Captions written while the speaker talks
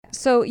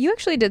So you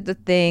actually did the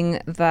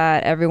thing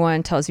that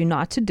everyone tells you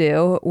not to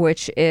do,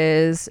 which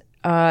is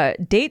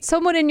date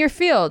someone in your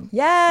field.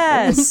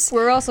 Yes.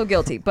 We're also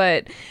guilty,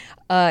 but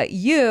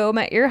you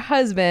met your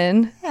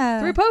husband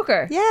through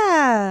poker.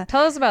 Yeah.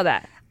 Tell us about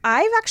that.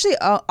 I've actually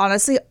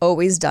honestly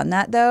always done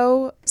that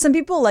though. Some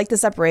people like the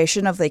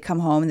separation of they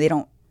come home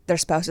and their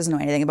spouse doesn't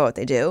know anything about what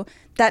they do.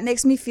 That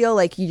makes me feel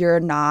like you're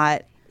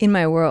not In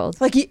my world.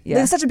 like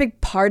it's such a big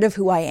part of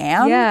who I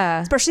am.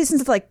 Yeah. Especially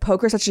since like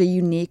poker is such a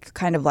unique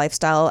kind of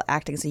lifestyle.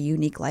 Acting is a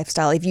unique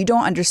lifestyle. If you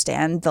don't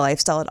understand the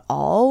lifestyle at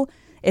all,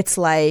 it's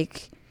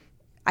like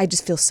I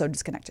just feel so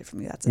disconnected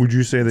from you. That's Would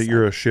you say that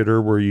you're a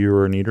shitter where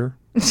you're an eater?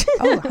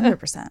 Oh,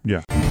 100%.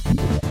 Yeah.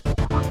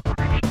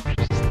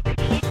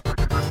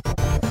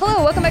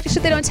 Hello, welcome back to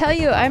Shit They Don't Tell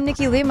You. I'm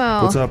Nikki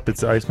Limo. What's up?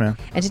 It's Iceman.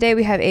 And today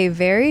we have a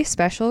very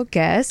special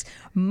guest,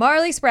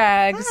 Marley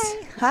Spraggs.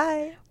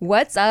 Hi.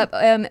 What's up?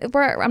 I'm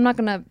not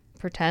going to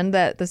pretend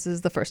that this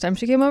is the first time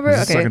she came over.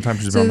 This is the second time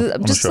she's been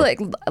on the just show. to like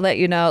let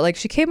you know, like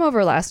she came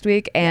over last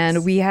week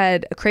and we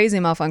had a crazy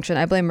malfunction.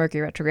 I blame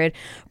Mercury retrograde,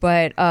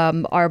 but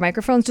our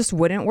microphones just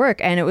wouldn't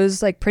work and it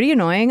was like pretty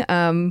annoying.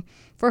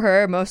 For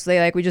her, mostly,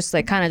 like we just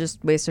like kind of just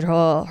wasted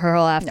her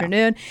whole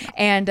afternoon,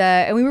 and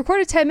we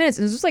recorded 10 minutes.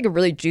 And it was just like a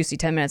really juicy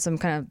 10 minutes. I'm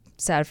kind of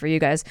sad for you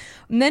guys.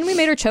 And then we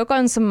made her choke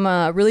on some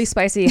really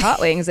spicy hot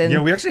wings. And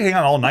Yeah, we actually hung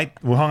out all night.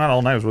 We hung out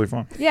all night. It was really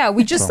fun. yeah,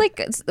 we just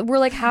we're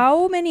like,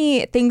 how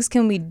many things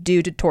can we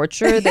do to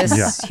torture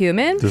this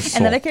human? This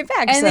And then soul. I came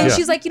back. And then Yeah.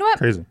 she's like, you know what?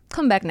 Crazy.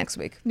 Come back next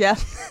week. Yeah.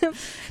 Yeah,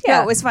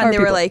 Yeah, it was fun. our They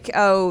were people. like,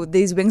 oh,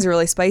 these wings are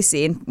really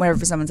spicy. And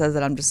whenever someone says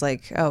that, I'm just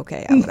like, oh,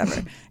 okay, yeah,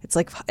 whatever.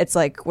 It's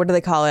like, what do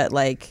they call it?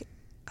 Like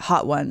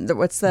hot one.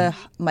 What's the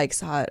Mike's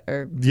hot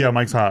or Yeah,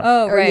 Mike's hot.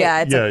 Oh, or right.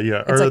 yeah, it's yeah, like,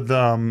 yeah. it's Or like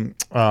the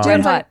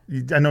Red hot.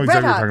 I know exactly what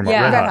you're talking about.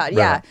 Yeah. Red, red hot, Red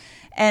yeah. hot.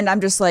 And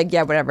I'm just like,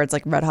 yeah, whatever. It's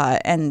like red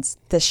hot. And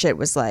this shit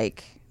was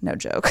like no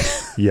joke.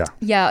 Yeah.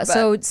 Yeah,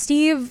 so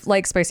Steve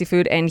likes spicy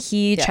food and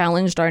he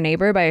challenged our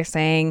neighbor by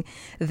saying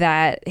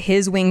that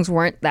his wings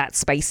weren't that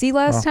spicy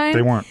last time.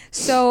 They weren't.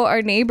 So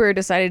our neighbor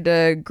decided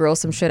to grill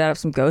some shit out of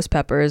some ghost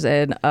peppers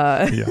and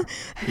Yeah.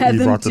 had He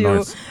them brought the do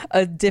knives.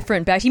 a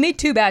different batch. He made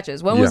two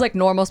batches. One was Yeah. like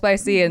normal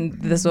spicy and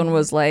this one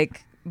was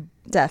like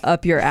Death.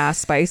 up your ass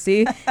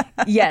spicy.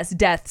 Yes,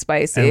 death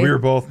spicy. And we were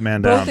both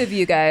man down. Both of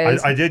you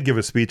guys. I did give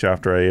a speech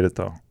after I ate it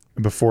though,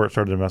 before it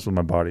started to mess with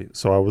my body.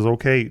 So I was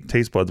okay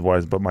taste buds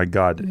wise, but my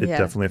God, it Yeah.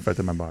 definitely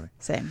affected my body.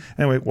 Same.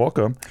 Anyway,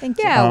 welcome. Thank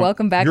you. yeah,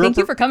 welcome back. you're a Thank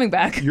you for coming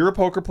back. You're a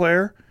poker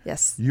player.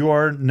 Yes. You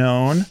are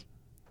known.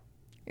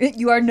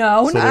 You are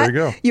known. So there you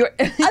go. You're,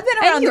 I've been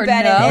around the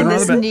bend known. in You're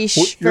this on the- niche.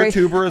 Well, you're a very-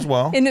 tuber as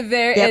well. in a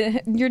very,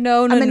 Yep. you're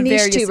known I'm in a niche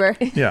various tuber.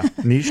 Yeah,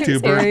 niche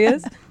tuber,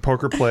 areas.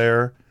 poker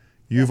player.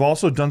 You've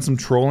also done some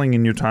trolling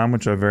in your time,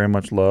 which I very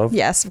much love.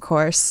 Yes, of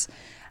course.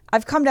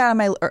 I've come down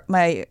in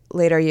my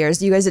later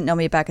years. You guys didn't know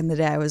me back in the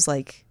day. I was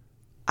like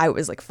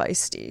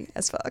feisty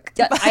as fuck.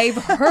 Yeah, I've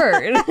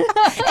heard. In a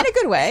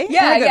good way.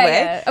 Yeah, in a good yeah, way.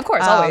 yeah. Of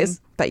course,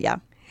 always. But yeah.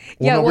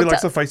 Yeah, Nobody well,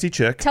 likes a feisty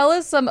chick. Tell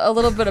us a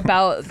little bit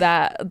about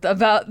that,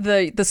 about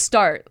the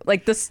start,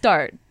 like the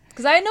start,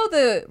 because I know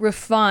the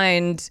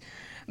refined,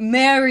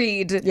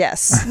 married.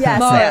 Yes. Yes.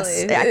 Marley.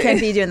 Yes. Yeah, I can't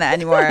be doing that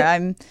anymore.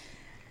 I'm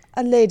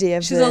a lady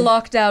of She's the a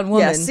lockdown woman.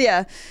 Yes,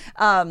 yeah.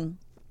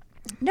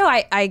 No,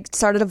 I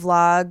started a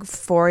vlog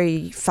 4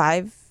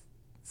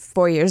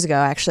 years ago,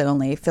 actually,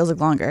 only. It feels like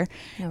longer.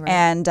 Oh, right.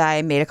 And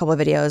I made a couple of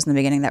videos in the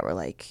beginning that were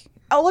like,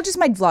 oh, well, just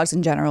my vlogs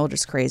in general,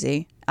 just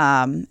crazy.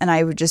 And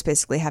I would just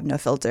basically have no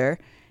filter.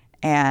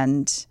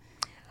 And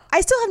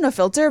I still have no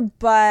filter,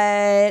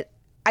 but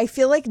I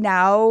feel like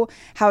now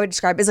how I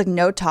describe it is like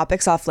no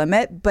topics off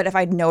limit. But if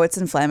I know it's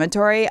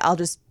inflammatory, I'll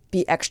just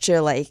be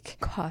extra like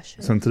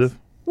Cautious. Sensitive.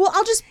 well,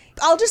 I'll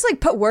just like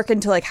put work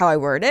into like how I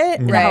word it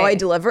and how I Right.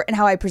 deliver it and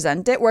how I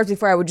present it. Whereas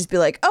before I would just be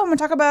like, oh, I'm gonna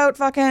talk about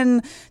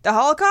fucking the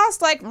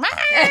Holocaust. Like,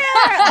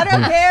 I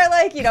don't care.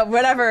 Like, you know,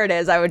 whatever it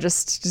is, I would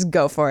just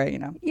go for it, you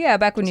know? Yeah,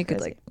 back when you could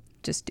like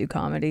just do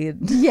comedy.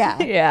 And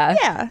Yeah. yeah.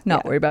 Yeah.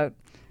 Not worry about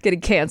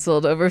getting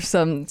canceled over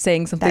saying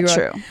something That's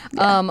wrong. true.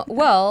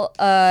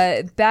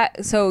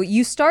 So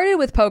you started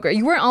with poker.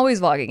 You weren't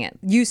always vlogging it.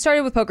 You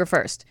started with poker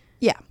first.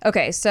 Yeah.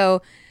 Okay,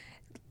 so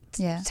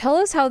Yeah. tell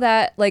us how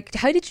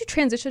how did you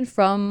transition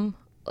from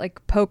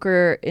like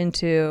poker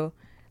into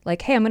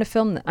like, hey, I'm gonna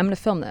film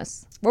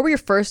this. What were your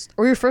first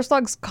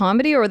vlogs,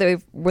 comedy, or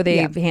were they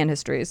Yeah. hand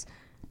histories?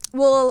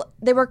 Well,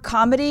 they were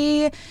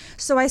comedy.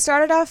 So I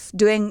started off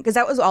doing, because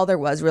that was all there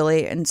was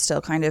really, and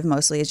still kind of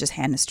mostly is just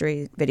hand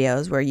history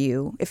videos where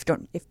you, if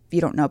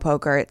you don't know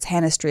poker, it's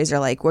hand histories are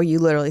like where you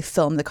literally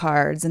film the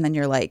cards and then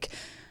you're like,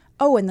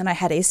 oh, and then I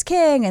had ace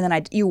king, and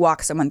then you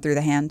walk someone through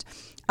the hand.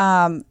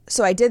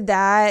 So I did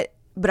that,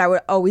 but I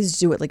would always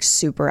do it like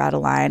super out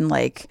of line.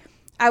 Like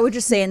I would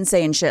just say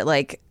insane shit.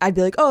 Like I'd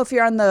be like, oh, if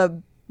you're on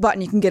the button,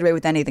 you can get away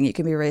with anything. You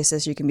can be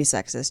racist, you can be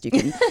sexist, you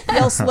can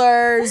yell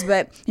slurs,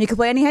 but you can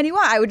play any hand you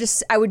want.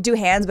 I would do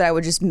hands, but I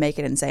would just make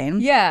it insane.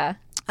 Yeah.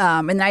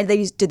 And then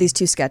they did these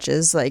two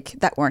sketches like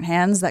that weren't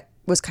hands. That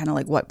was kind of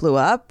like what blew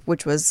up,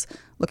 which was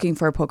looking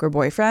for a poker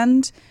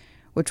boyfriend,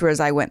 which was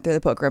I went through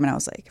the poker room and I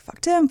was like,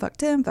 fuck Tim, fuck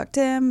Tim, fuck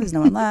Tim. There's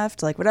no one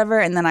left, like whatever.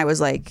 And then I was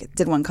like,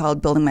 did one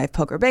called Building My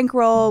Poker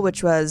Bankroll,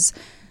 which was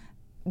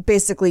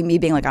basically me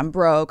being like, I'm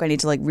broke. I need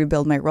to like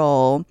rebuild my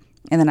role.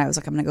 And then I was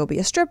like, I'm going to go be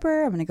a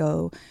stripper. I'm going to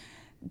go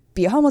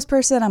be a homeless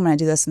person. I'm going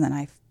to do this. And then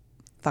I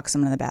fuck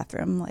someone in the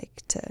bathroom like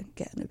to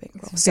get a new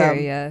bankroll.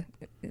 Very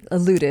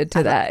alluded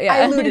to that. Yeah. I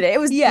alluded it. It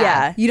was,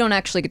 yeah. You don't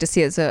actually get to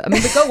see it. So, I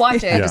mean, but go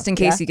watch it just in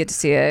case you get to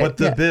see it. But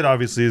the bit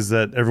obviously is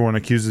that everyone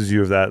accuses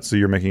you of that, so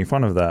you're making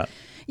fun of that.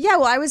 Yeah,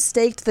 well, I was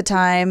staked at the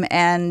time,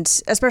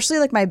 and especially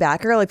like my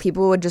backer, like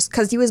people would just,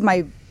 because he was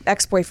my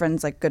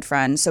ex-boyfriend's like good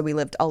friend, so we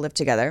all lived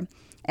together,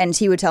 and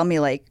he would tell me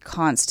like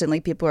constantly,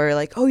 people were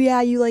like, oh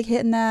yeah, you like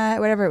hitting that,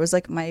 whatever. It was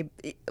like my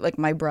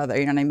brother,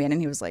 you know what I mean? And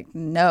he was like,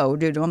 no,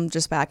 dude, I'm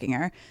just backing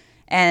her.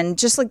 And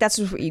just like that's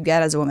just what you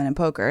get as a woman in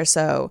poker.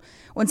 So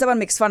when someone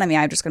makes fun of me,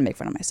 I'm just gonna make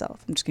fun of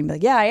myself. I'm just gonna be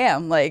like, yeah, I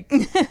am. Like,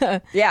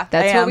 yeah,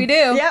 that's what we do.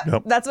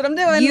 Yep, that's what I'm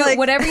doing. You, like,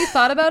 whatever you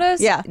thought about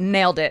us, Yeah.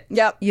 nailed it.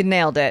 Yep. You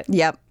nailed it.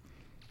 Yep.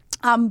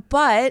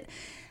 But,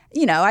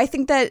 you know, I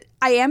think that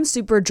I am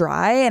super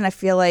dry, and I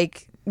feel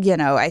like, you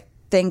know, I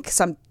think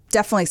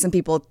definitely some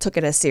people took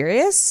it as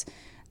serious.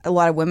 A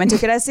lot of women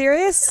took it as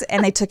serious,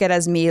 and they took it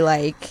as me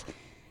like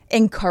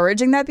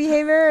encouraging that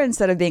behavior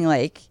instead of being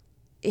like,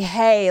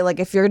 hey, like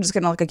if you're just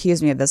gonna like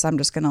accuse me of this, I'm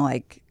just gonna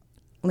like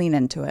lean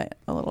into it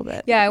a little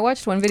bit. Yeah, I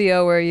watched one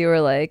video where you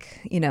were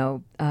like, you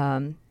know,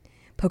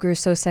 poker is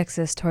so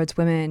sexist towards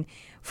women.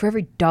 For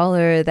every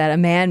dollar that a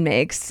man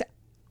makes,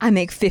 I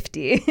make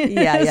 50.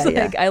 Yeah.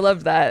 Like, I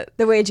loved that.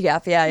 The wage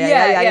gap.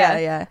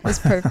 Yeah. It's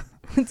perfect.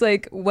 It's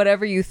like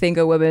whatever you think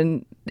a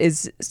woman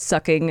is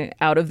sucking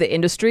out of the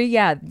industry.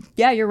 Yeah,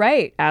 you're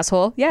right,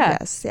 asshole. Yeah.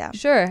 Yes. Yeah.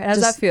 Sure. How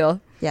does that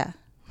feel? Yeah.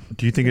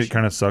 Do you think it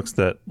kind of sucks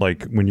that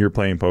like when you're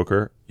playing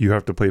poker, you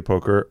have to play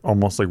poker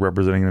almost like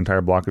representing an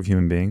entire block of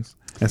human beings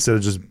instead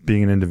of just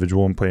being an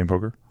individual and playing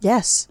poker?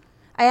 Yes.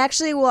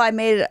 I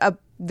made a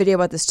video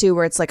about this too,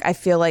 where it's like I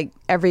feel like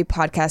every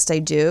podcast I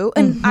do,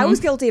 and I was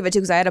guilty of it too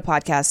because I had a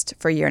podcast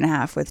for a year and a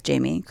half with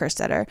Jamie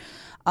Kerstetter,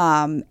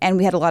 and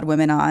we had a lot of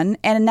women on,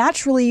 and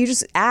naturally you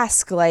just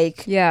ask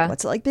like,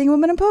 what's it like being a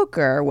woman in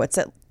poker?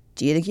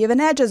 Do you think you have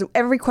an edge?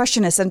 Every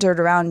question is centered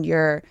around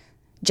your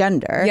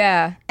gender.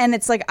 Yeah. And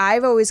it's like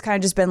I've always kind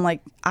of just been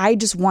like, I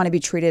just want to be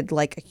treated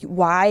like,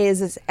 why is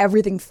this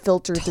everything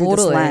filtered through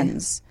this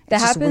lens?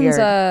 That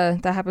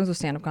happens with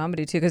stand-up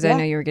comedy too, because I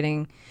know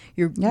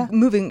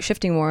you're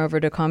shifting more over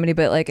to comedy,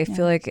 but like I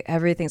feel like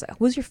everything's like,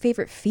 who's your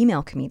favorite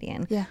female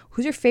comedian? Yeah.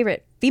 Who's your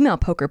favorite female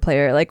poker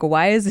player? Like,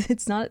 why is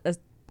it's not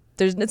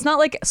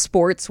like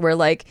sports where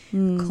like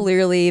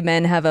clearly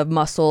men have a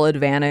muscle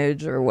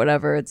advantage or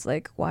whatever. It's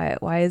like,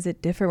 why is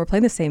it different? We're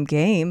playing the same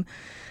game.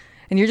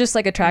 And you're just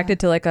like attracted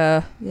to like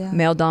a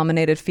male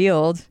dominated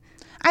field.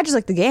 I just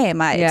like the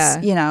game.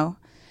 You know,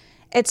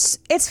 it's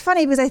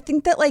funny because I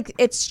think that like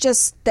it's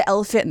just the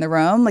elephant in the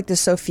room. Like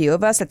there's so few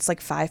of us. It's like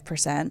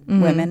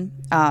 5% women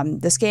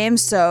this game.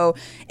 So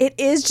it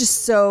is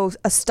just so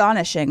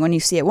astonishing when you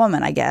see a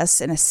woman, I guess,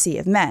 in a sea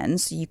of men.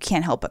 So you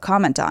can't help but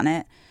comment on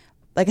it.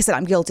 Like I said,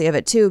 I'm guilty of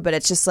it too. But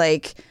it's just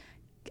like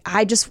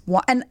I just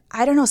want, and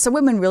I don't know. Some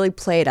women really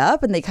play it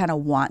up and they kind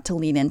of want to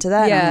lean into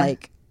that. And I'm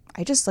like,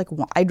 I just like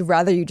I'd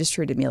rather you just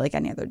treated me like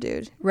any other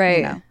dude. Right.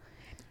 You know?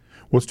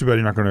 Well, it's too bad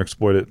you're not going to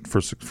exploit it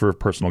for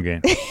personal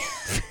gain.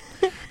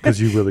 Because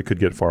you really could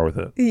get far with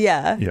it.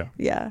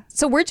 Yeah.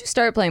 So where'd you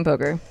start playing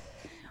poker?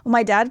 Well,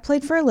 my dad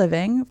played for a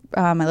living.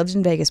 I lived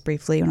in Vegas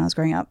briefly when I was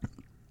growing up,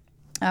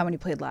 when he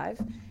played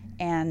live.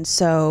 And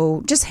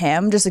so just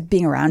like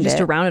being around just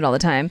it. around it all the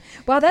time.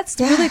 Wow, that's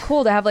really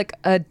cool to have like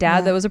a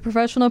dad that was a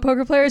professional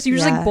poker player. So you're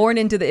just like born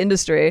into the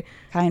industry.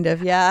 Kind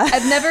of, yeah.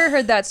 I've never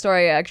heard that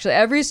story actually.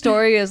 Every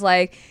story is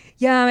like,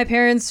 yeah, my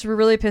parents were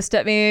really pissed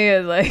at me,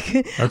 and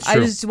like I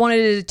just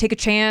wanted to take a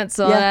chance.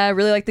 I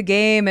really liked the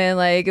game, and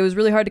like it was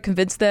really hard to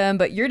convince them.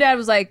 But your dad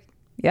was like,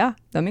 that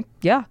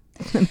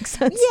makes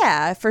sense.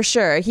 Yeah, for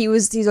sure.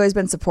 He's always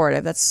been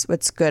supportive. That's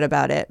what's good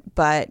about it.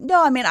 But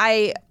no, I mean,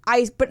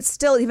 but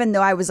still, even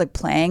though I was like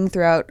playing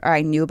throughout, or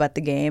I knew about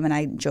the game and I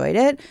enjoyed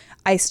it,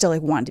 I still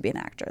like wanted to be an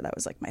actor. That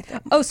was like my thing.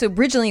 Oh, so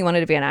originally you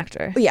wanted to be an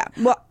actor? But yeah.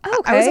 Well,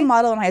 I was a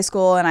model in high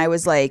school, and I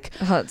was like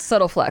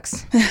subtle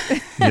flex.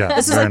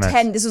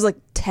 This was like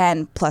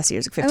 10 plus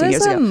years, 15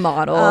 years ago. I was a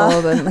model.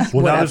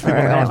 Well, now there's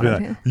people who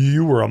be like,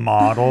 you were a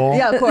model.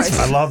 Yeah, of course.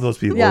 I love those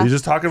people. Yeah. You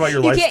just talk about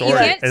your life story. You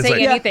can't say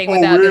like, anything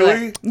without being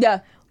really? like,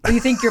 Yeah. Oh, you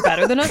think you're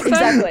better than us?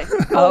 Exactly.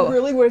 Oh,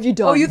 really? What have you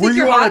done? Oh, you think Were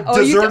you're you hot? on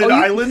a deserted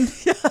island?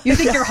 You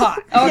think you're hot?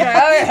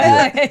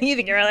 Okay. You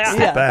think you're really hot?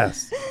 It's the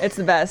best. It's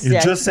the best.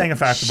 You're just saying a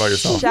fact about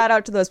yourself. Shout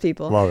out to those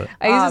people. Love it.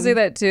 I used to say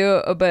that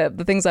too, but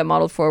the things I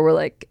modeled for were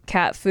like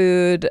cat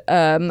food.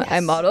 I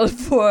modeled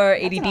for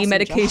ADD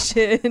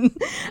medication.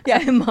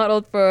 I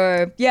modeled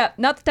for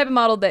not the type of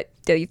model that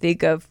you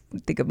think of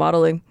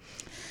modeling.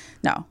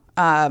 No.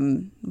 What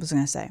was I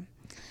going to say?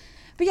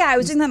 But yeah, I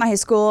was doing that in high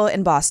school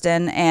in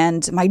Boston,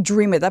 and my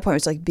dream at that point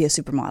was to like be a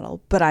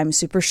supermodel. But I'm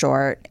super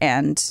short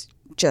and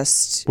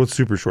just What's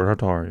super short? How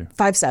tall are you?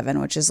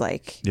 5'7", which is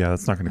like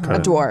that's not going to cut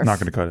it. Dwarf. Not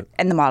going to cut it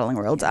in the modeling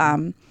world.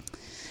 And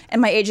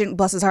And my agent,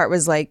 bless his heart,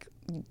 was like,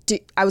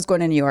 I was going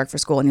to New York for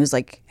school, and I was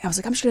like, I'm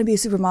just going to be a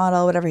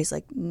supermodel, whatever. He's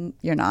like,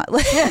 you're not.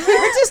 Like, you're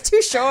just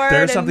too short.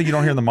 There's something you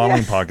don't hear in the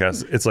modeling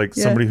podcast. It's like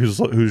somebody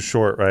who's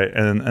short, right?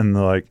 And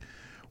they're like,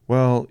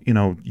 well, you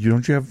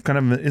have kind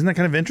of, isn't that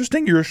kind of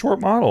interesting? You're a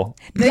short model.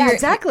 Yeah,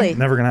 exactly.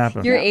 Never gonna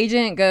happen. Your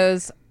agent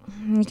goes,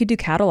 you could do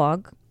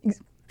catalog.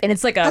 And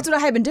it's like that's what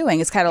I had been doing,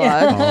 is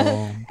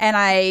catalog. And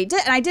I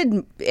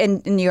did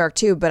in New York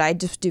too, but I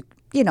just do,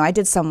 I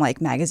did some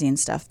like magazine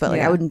stuff, but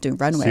like I wouldn't do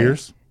runway.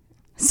 Sears.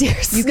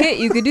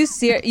 You could do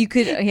Sears. You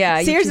could,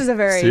 yeah. Sears is a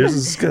very Sears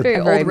is good.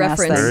 Very very old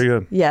reference. Very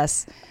good.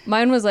 Yes.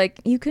 Mine was like,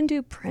 you can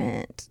do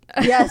print.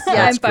 Yes. I'm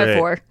Yes.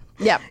 5'4".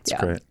 Yeah. It's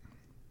great.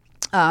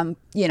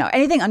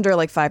 Anything under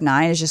like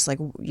 5'9" is just like,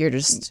 you're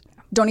just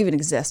don't even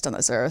exist on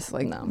this earth.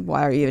 Like,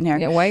 why are you even here?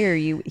 Yeah, why are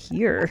you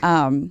here?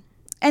 And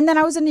then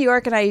I was in New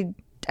York, and I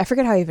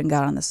forget how I even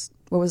got on this.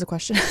 What was the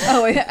question?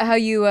 How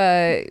you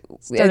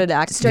Started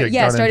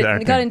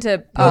acting. got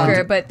into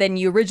poker, but then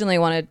you originally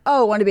wanted.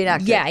 Wanted to be an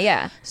actor.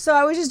 Yeah. So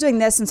I was just doing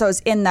this, and so I was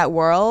in that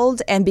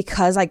world, and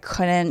because I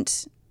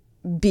couldn't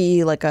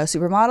be like a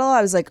supermodel,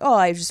 I was like,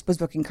 I just was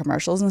booking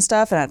commercials and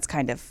stuff, and that's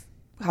kind of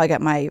how I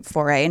got my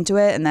foray into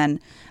it. And then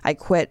I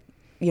quit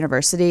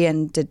university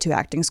and did 2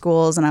 acting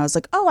schools, and I was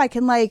like, I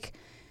can like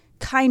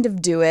kind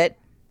of do it,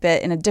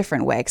 but in a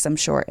different way, because I'm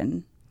short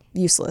and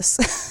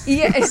useless.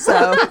 Yeah.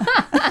 So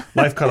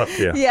Life caught up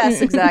to you.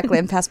 yes, exactly.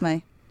 I'm past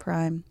my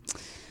prime.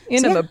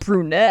 And I'm a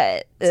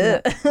brunette.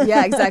 Yeah,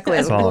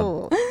 exactly.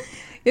 Solid.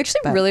 You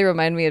actually really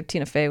remind me of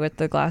Tina Fey with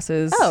the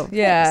glasses. Oh,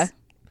 yeah. thanks.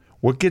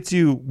 What gets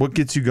you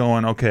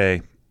going?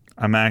 Okay,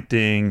 I'm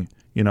acting.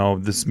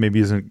 This maybe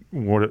isn't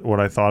what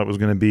I thought it was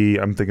going to be.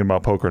 I'm thinking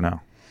about poker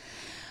now.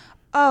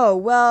 Oh,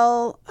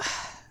 well,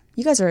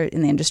 you guys are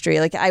in the industry.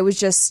 Like, I was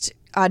just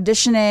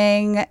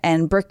auditioning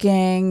and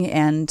bricking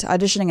and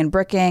auditioning and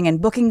bricking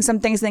and booking some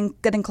things, then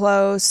getting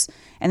close,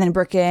 and then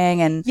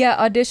bricking. And Yeah,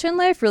 audition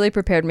life really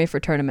prepared me for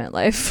tournament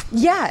life.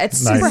 yeah,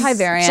 it's Nice. super high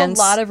variance. It's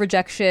a lot of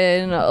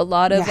rejection, a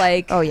lot of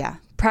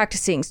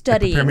practicing,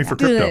 studying. Prepare me for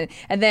crypto.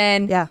 And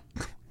then Yeah.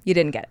 you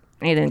didn't get it.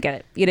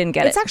 You didn't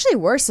get It's actually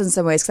worse in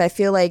some ways, because I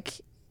feel like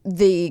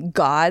the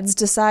gods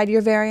decide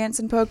your variance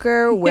in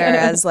poker,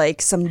 whereas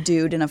like some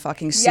dude in a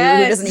fucking suit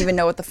who doesn't even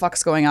know what the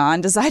fuck's going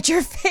on decides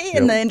your fate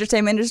in the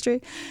entertainment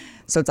industry.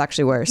 So it's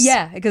actually worse.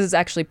 Yeah, because it's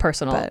actually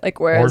personal. But- like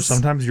whereas Or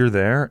sometimes you're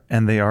there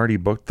and they already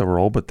booked the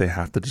role, but they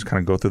have to just kind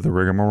of go through the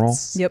rigmarole.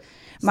 Yep.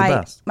 It's the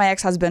best. My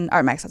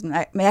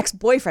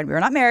ex-boyfriend, we were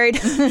not married,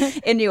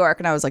 in New York,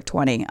 and I was like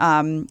 20,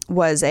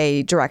 was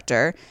a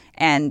director,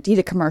 and he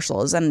did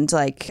commercials. And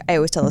like, I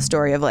always tell the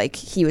story of like,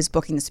 he was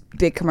booking this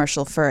big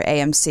commercial for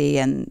AMC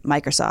and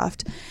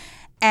Microsoft,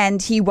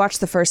 and he watched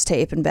the first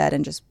tape in bed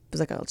and just was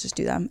like, I'll just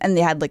do them. And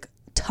they had like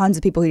tons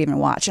of people he didn't even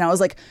watch. And I was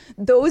like,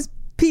 those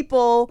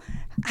people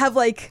have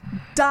like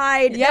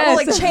died. That will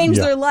like change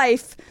their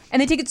life.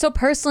 And they take it so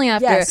personally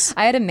after. Yes.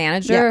 I had a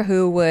manager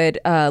who would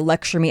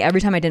lecture me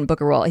every time I didn't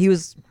book a role. He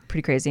was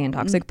pretty crazy and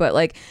toxic, but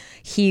like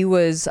he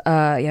was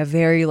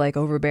very like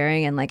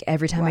overbearing, and like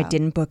every time I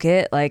didn't book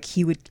it, like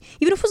he would,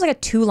 even if it was like a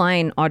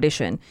 2-line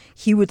audition,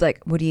 he would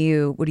like, what are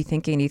you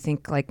thinking? Do you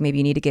think like maybe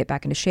you need to get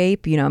back into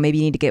shape? Maybe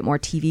you need to get more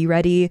TV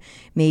ready.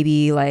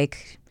 Maybe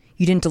like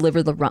you didn't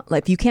deliver the run.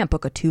 Like, if you can't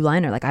book a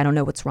 2-liner, like, I don't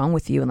know what's wrong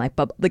with you. And like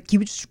he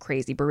would just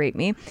crazy berate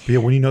me. But yeah,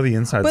 when you know the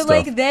inside but stuff.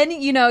 like then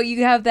you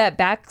have that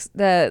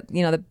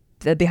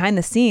the behind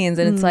the scenes,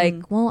 and it's like,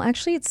 well,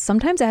 actually,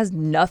 sometimes it has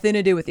nothing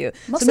to do with you.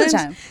 Most of the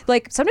time.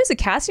 Like sometimes the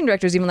casting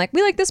director's even like,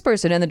 we like this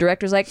person, and the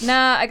director's like,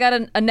 nah, I got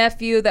a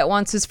nephew that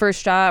wants his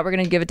first shot. We're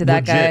gonna give it to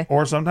that guy.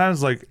 Or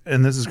sometimes like,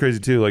 and this is crazy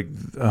too, like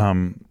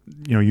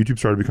YouTube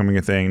started becoming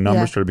a thing,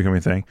 numbers started becoming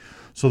a thing.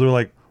 So they're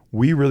like,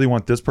 we really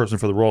want this person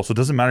for the role. So it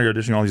doesn't matter you're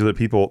auditioning all these other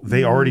people.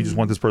 They already just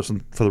want this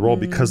person for the role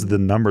because of the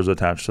numbers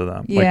attached to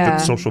them. Like the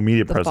social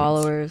media the presence.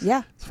 Followers.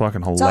 Yeah. It's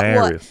fucking It's all-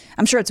 hilarious.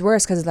 I'm sure it's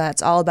worse because of that.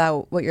 It's all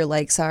about what your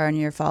likes are and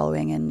your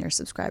following and your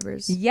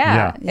subscribers.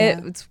 Yeah.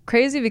 Yeah. It's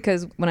crazy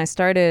because when I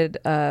started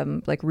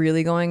like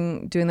really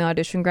doing the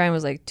audition grind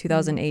was like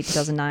 2008,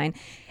 2009.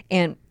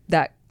 And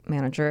that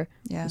manager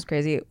was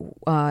crazy,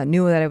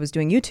 knew that I was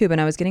doing YouTube,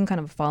 and I was getting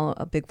kind of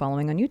a big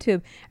following on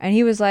YouTube. And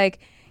he was like,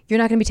 you're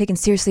not going to be taken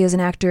seriously as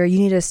an actor. You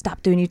need to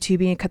stop doing YouTube.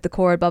 You need to cut the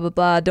cord, blah, blah,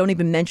 blah. Don't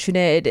even mention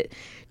it.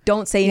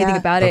 Don't say anything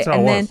about That's it. how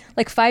And it then was.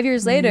 like 5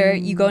 years later,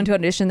 you go into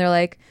an audition. They're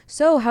like,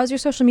 so how's your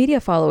social media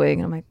following?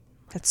 And I'm like,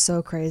 That's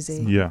so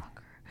crazy. Yeah.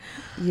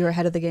 You're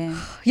ahead of the game.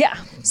 yeah.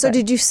 So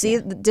did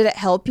it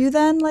help you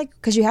then? Like,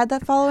 because you had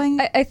that following?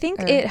 I think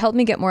it helped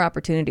me get more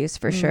opportunities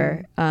for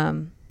sure.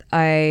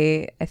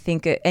 I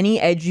think any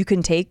edge you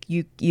can take,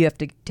 you have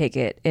to take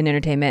it in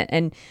entertainment.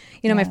 And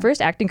my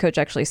first acting coach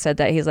actually said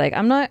that. He's like,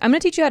 I'm going to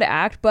teach you how to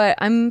act, but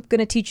I'm going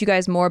to teach you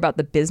guys more about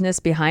the business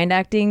behind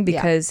acting,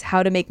 because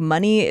how to make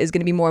money is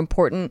going to be more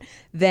important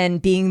than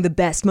being the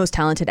best, most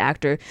talented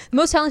actor. The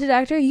most talented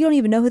actor, you don't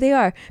even know who they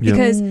are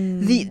because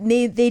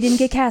they didn't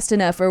get cast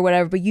enough or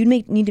whatever, but you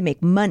need to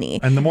make money.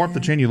 And the more up the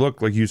chain you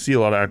look, like you see a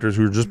lot of actors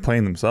who are just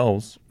playing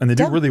themselves and they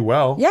do really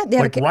well. Yeah, they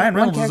have like a Ryan one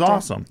Reynolds is character.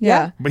 awesome.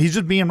 Yeah. But he's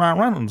just being Ryan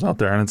Reynolds. films out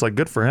there, and it's like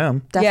good for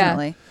him.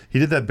 Definitely. He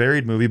did that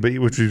Buried movie,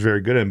 which he's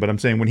very good in. But I'm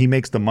saying when he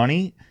makes the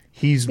money,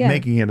 he's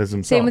making it as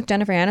himself. Same with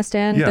Jennifer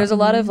Aniston. Yeah. There's a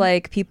lot of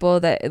like people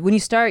that when you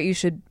start, you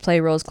should play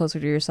roles closer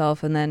to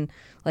yourself, and then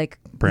like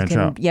Branch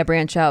out. Yeah,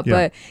 branch out. Yeah.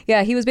 But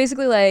yeah, he was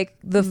basically like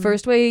the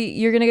first way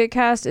you're gonna get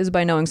cast is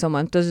by knowing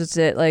someone. That's just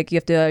it. Like you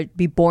have to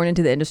be born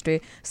into the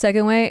industry.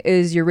 Second way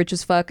is you're rich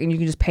as fuck and you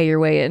can just pay your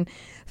way in.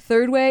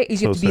 Third way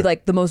is you have to be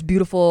like the most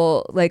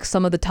beautiful, like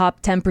some of the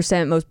top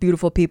 10% most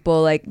beautiful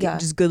people, like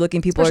just good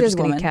looking people Especially are just as a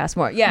going to woman. cast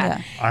more.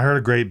 Yeah. I heard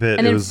a great bit.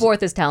 And It then was,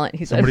 fourth is talent,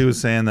 he said. somebody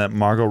was saying that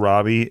Margot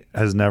Robbie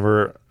has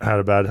never had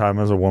a bad time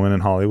as a woman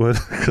in Hollywood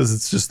because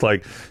it's just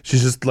like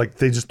she's just like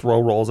they just throw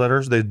roles at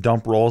her. So they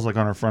dump roles like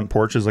on her front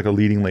porch as like a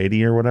leading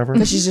lady or whatever.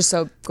 Because she's just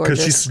so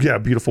gorgeous. Because she's a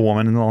beautiful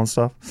woman and all that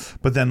stuff.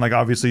 But then like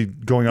obviously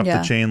going up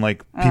the chain,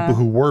 like people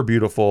who were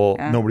beautiful,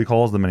 nobody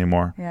calls them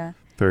anymore. Yeah.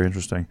 Very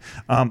interesting.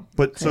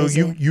 But so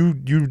Crazy.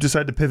 you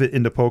decide to pivot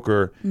into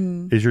poker.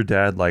 Is your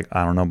dad like,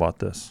 I don't know about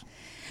this?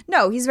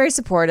 No, he's very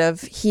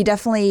supportive. He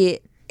definitely,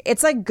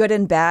 it's like good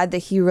and bad that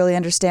he really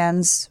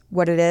understands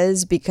what it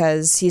is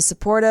because he's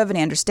supportive and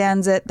he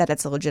understands it, that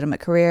it's a legitimate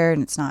career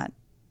and it's not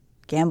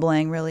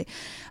gambling really.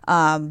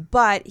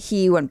 But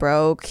he went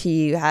broke.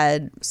 He's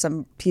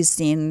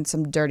seen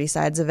some dirty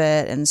sides of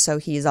it. And so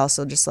he's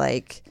also just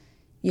like,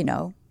 you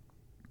know,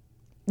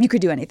 you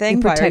could do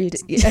anything.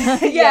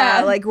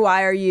 Yeah, like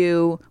why are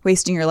you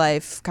wasting your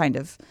life kind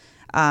of.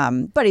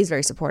 But he's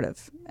very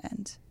supportive.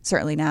 And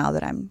certainly now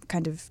that I'm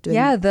kind of doing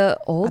the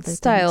old other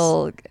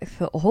style,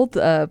 the old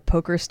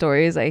poker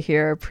stories I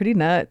hear are pretty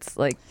nuts.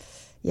 Like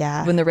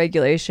when the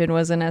regulation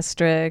wasn't as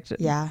strict.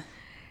 Yeah.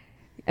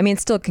 I mean,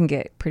 it still can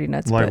get pretty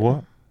nuts. Like but,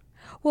 what?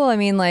 Well, I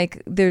mean,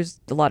 like there's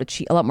a lot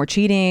more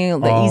cheating,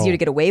 like easier to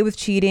get away with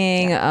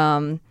cheating.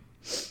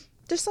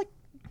 Just like,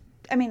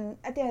 I mean,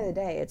 at the end of the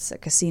day, it's a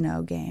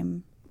casino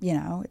game. You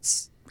know,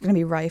 it's going to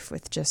be rife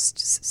with just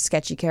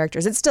sketchy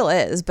characters. It still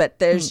is, but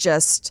there's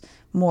just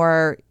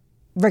more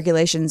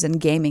regulations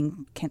and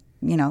gaming.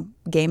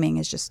 Gaming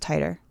is just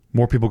tighter.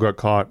 More people got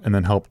caught and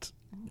then helped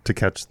to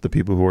catch the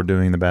people who are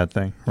doing the bad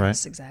thing, right?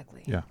 Yes,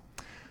 exactly. Yeah.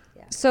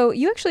 So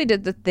you actually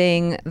did the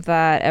thing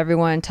that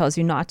everyone tells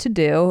you not to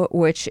do,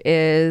 which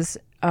is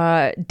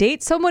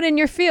date someone in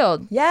your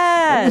field.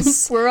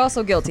 Yes. We're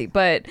also guilty,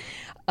 but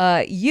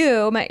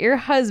you met your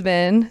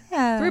husband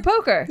through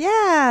poker.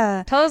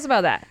 Yeah. Tell us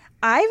about that.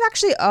 I've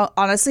actually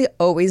honestly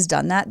always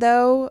done that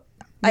though.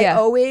 Yeah.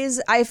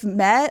 I've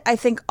met, I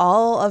think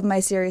all of my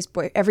serious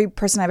every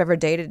person I've ever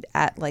dated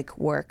at like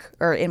work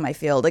or in my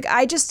field. Like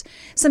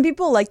some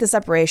people like the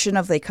separation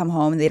of they come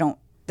home and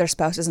their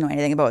spouse doesn't know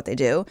anything about what they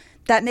do.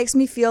 That makes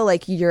me feel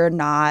like you're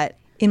not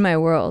in my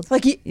world.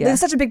 Like it's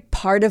such a big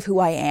part of who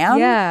I am.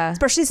 Yeah.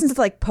 Especially since it's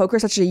like poker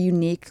is such a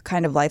unique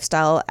kind of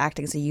lifestyle.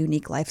 Acting is a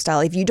unique lifestyle.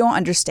 If you don't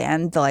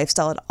understand the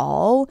lifestyle at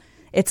all,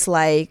 it's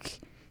like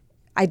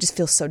I just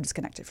feel so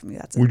disconnected from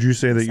you. Would you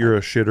say that you're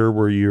a shitter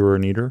where you're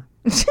an eater?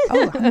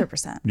 Oh,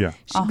 100%. Yeah.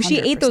 She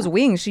ate those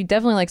wings. She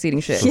definitely likes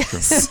eating shit.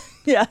 Yes.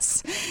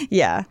 Yes.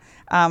 Yeah.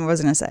 I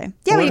was gonna say.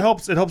 Yeah. Well, it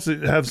helps to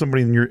have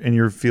somebody in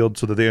your field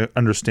so that they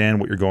understand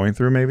what you're going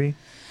through. Maybe.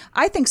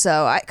 I think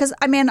so. Because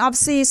I mean,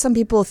 obviously, some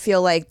people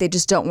feel like they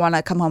just don't want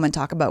to come home and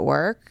talk about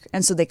work,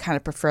 and so they kind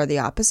of prefer the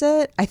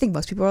opposite. I think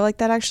most people are like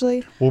that,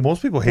 actually. Well,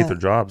 most people hate their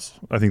jobs.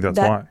 I think that's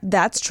why.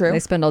 That's true. They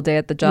spend all day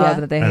at the job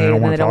that they hate, and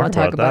they don't want to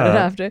talk about it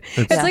after.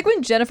 It's like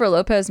when Jennifer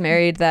Lopez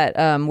married that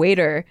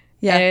waiter.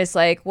 Yeah. And it's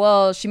like,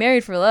 well, she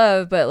married for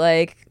love, but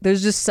like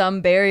there's just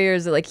some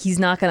barriers that like he's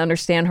not going to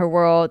understand her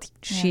world.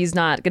 She's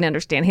not going to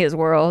understand his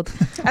world.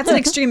 That's an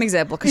extreme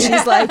example because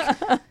she's like,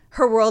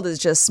 her world is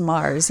just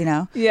Mars, you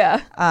know?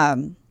 Yeah.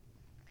 But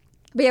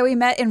yeah, we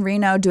met in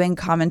Reno doing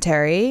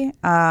commentary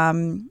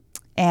and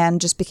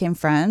just became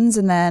friends.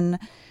 And then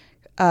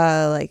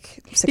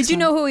Did you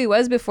know who he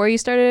was before you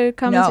started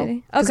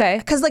commentating? No. Okay.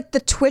 Because like the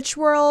Twitch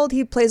world,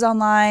 he plays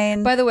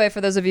online. By the way,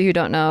 for those of you who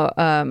don't know,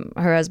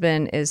 her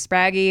husband is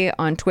Spraggy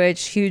on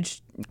Twitch,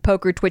 huge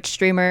poker Twitch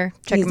streamer.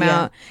 Check him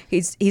out.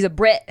 He's a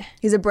Brit.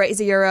 He's a Brit.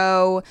 He's a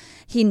Euro.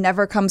 He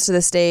never comes to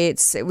the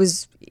States.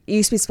 He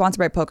used to be sponsored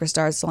by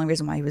PokerStars. It's the only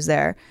reason why he was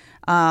there.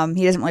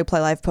 He doesn't really play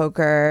live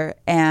poker.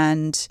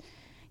 And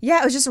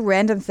yeah, it was just a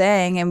random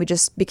thing. And we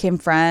just became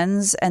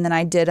friends. And then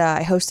I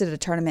hosted a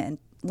tournament in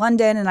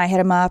London and I hit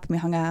him up and we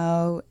hung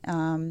out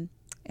and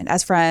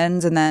as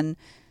friends and then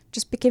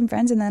just became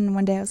friends. And then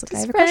one day I was like, I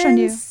have a crush on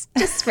you.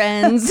 Just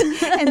friends.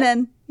 And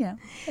then, it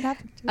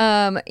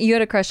happened. You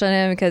had a crush on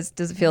him because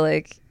does it feel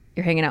like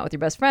you're hanging out with your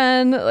best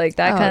friend? Like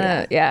that kind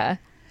of, yeah.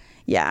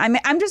 Yeah. I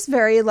mean, I'm just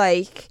very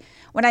like,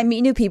 when I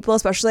meet new people,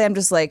 especially, I'm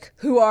just like,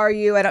 who are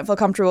you? I don't feel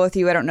comfortable with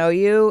you. I don't know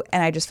you.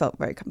 And I just felt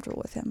very comfortable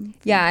with him.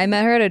 Yeah, I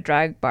met her at a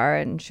drag bar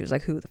and she was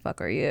like, who the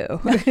fuck are you?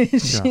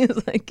 She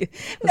was like,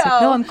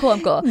 no, I'm cool.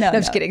 No, I'm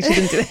just kidding. She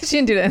didn't do that. She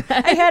didn't do that.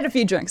 I had a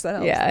few drinks.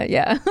 That helps.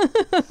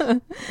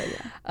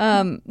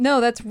 Yeah. No,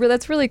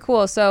 that's really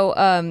cool.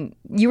 So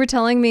you were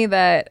telling me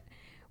that,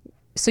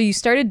 so you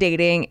started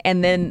dating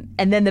and then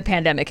the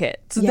pandemic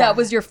hit. So that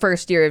was your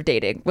first year of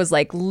dating, was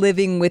like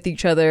living with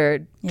each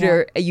other.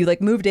 You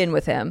like moved in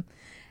with him.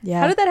 Yeah.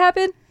 How did that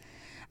happen?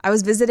 I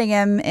was visiting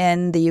him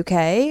in the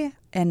UK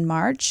in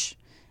March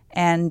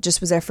and just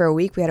was there for a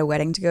week. We had a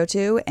wedding to go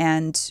to.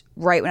 And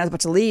right when I was about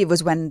to leave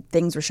was when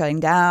things were shutting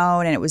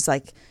down. And it was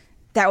like,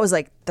 that was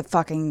like the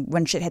fucking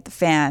when shit hit the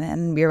fan.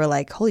 And we were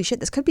like, holy shit,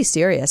 this could be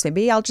serious.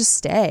 Maybe I'll just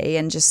stay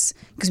and just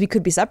because we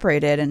could be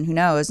separated and who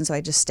knows. And so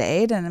I just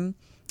stayed and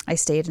I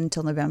stayed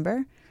until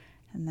November.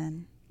 And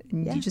then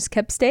You just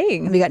kept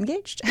staying. we got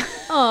engaged.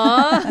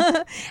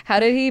 Aw. How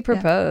did he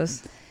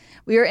propose?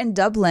 We were in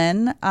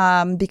Dublin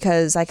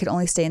because I could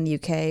only stay in the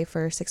UK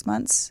for 6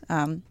 months.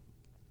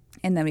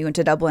 And then we went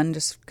to Dublin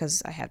just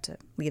because I had to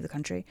leave the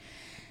country.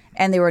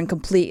 And they were in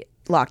complete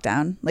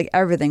lockdown. Like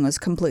everything was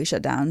completely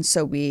shut down.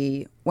 So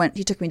he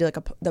took me to like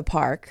the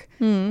park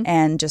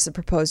and just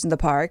proposed in the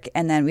park.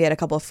 And then we had a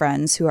couple of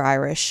friends who are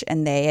Irish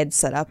and they had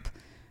set up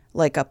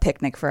like a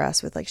picnic for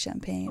us with like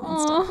champagne and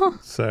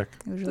stuff. Sick.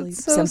 It was really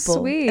That's so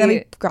simple. sweet. And then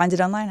we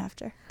grinded online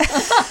after.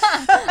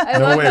 I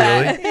No love way,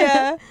 that. really?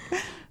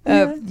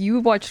 Yeah. You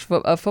watched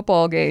a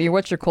football game. You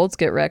watched your Colts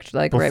get wrecked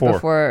like right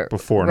before.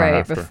 Before, not right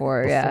after.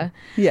 before, Before. yeah.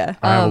 Yeah.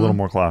 I have a little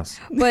more class.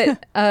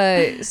 But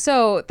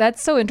so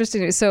that's so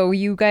interesting. So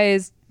you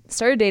guys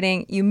started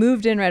dating. You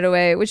moved in right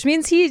away, which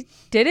means he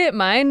didn't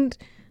mind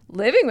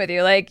living with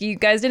you. Like you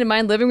guys didn't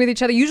mind living with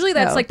each other. Usually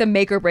that's No. like the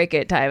make or break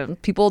it time.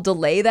 People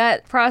delay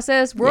that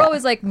process. We're Yeah.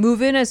 always like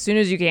move in as soon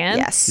as you can.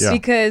 Yes. Yeah.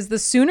 Because the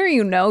sooner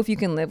you know if you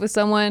can live with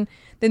someone,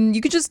 then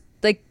you could just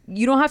like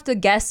you don't have to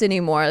guess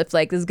anymore if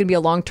like this is gonna be a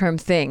long-term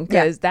thing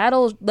because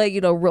that'll let you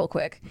know real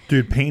quick.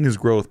 Dude, pain is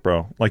growth,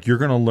 bro. Like you're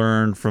gonna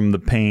learn from the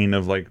pain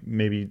of like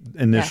maybe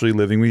initially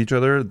living with each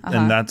other,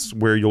 and that's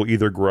where you'll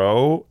either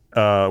grow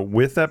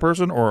with that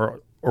person or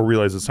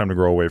realize it's time to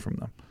grow away from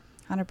them.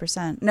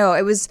 100%. No,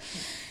 it was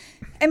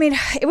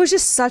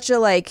just such a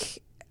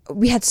like,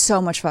 we had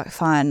so much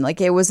fun. Like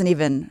it wasn't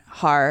even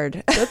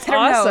hard. That's I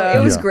don't know. awesome.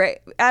 It was Yeah. great.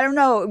 I don't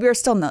know. We were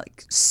still in the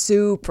like,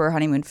 super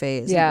honeymoon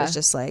phase. Yeah. It was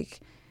just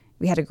like,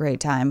 we had a great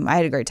time. I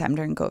had a great time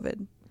during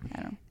COVID.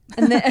 I don't know.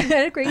 And then I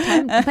had a great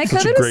time. My Such a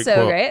cousin was great so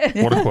quote.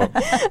 great. What a quote.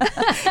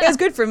 It was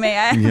good for me.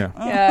 Yeah.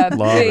 Yeah.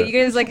 Love Wait, it. you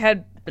guys like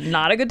had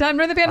not a good time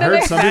during the I pandemic?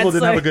 heard some people That's,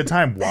 didn't have a like- good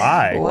time.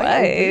 Why?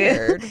 Why?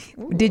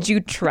 Weird. Did you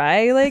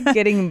try like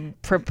getting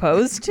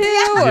proposed to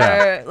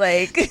Yeah. or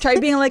like Try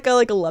being like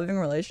a loving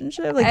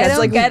relationship. Like I that's don't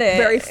like get it.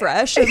 very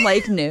fresh and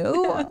like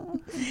new.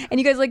 and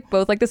you guys like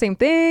both like the same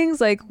things?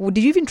 Like did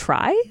you even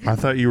try? I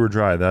thought you were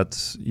dry.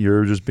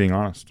 You're just being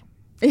honest.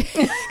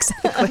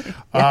 Exactly.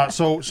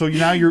 So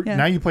now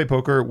you play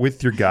poker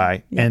with your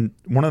guy, and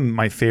one of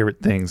my favorite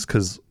things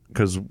because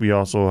we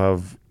also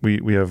have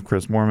we have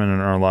Chris Moorman in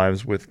our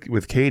lives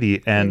with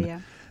Katie, and Yeah.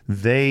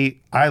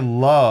 I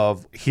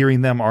love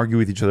hearing them argue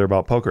with each other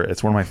about poker.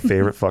 It's one of my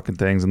favorite fucking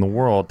things in the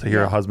world to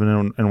hear a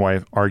husband and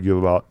wife argue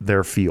about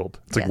their field.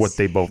 It's like Yes. what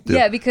they both do.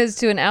 Yeah, because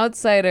to an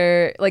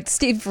outsider, like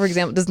Steve, for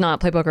example, does not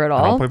play poker at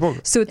all. don't play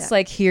poker. So it's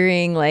like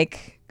hearing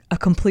like a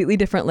completely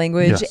different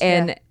language. Yes.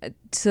 And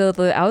to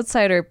the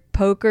outsider,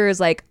 poker is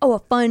like, oh, a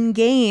fun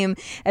game.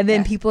 And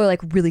then people are like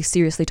really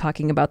seriously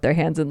talking about their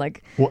hands and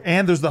like Well,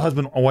 and there's the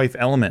husband and wife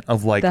element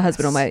of like the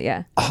husband and wife.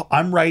 Yeah. oh,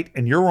 I'm right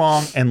and you're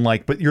wrong, and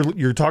like, but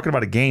you're talking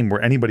about a game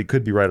where anybody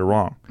could be right or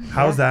wrong.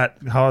 How's that?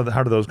 How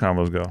do those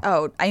combos go?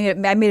 Oh, I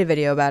made a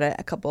video about it,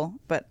 a couple,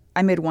 but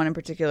I made one in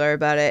particular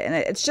about it, and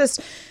it's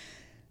just,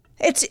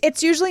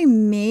 it's usually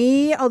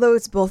me, although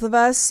it's both of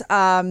us.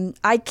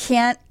 I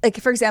can't, like,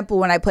 for example,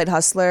 when I played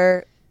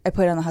Hustler, I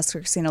played on the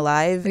Hustler Casino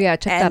Live. Yeah,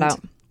 check that out.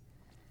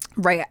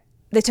 Right.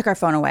 They took our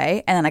phone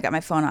away, and then I got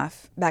my phone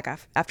back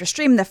after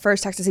stream. The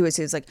first text he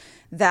was like,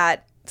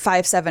 that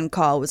 5-7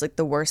 call was like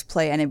the worst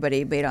play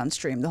anybody made on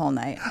stream the whole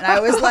night. And I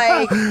was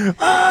like,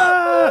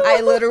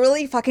 I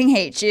literally fucking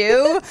hate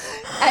you.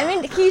 I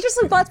mean, he just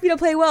wants me to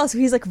play well, so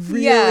he's like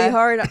really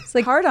hard. It's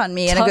like hard on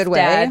me in a Tough good way.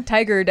 dad,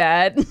 tiger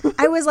dad.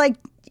 I was like,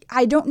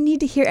 I don't need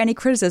to hear any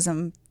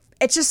criticism.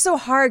 It's just so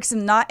hard because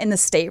I'm not in the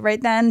state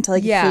right then to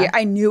like hear.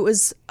 I knew it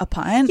was a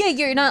pun. Yeah,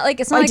 you're not like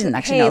it's not I like didn't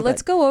actually hey, know,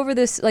 let's but- go over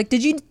this. Like,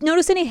 did you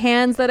notice any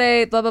hands that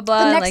I blah blah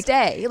blah? The And, next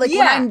day, like when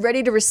Yeah. I'm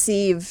ready to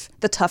receive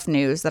the tough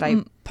news that I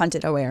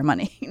punted away our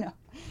money,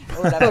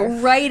 or whatever.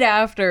 But right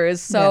after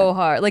is so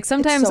hard. Like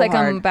sometimes so I come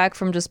hard. back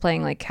from just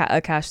playing like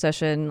a cash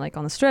session like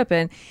on the strip,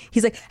 and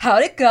he's like,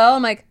 "How'd it go?"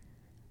 I'm like,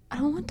 I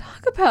don't want to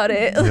talk about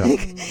it.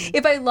 Like,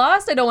 if I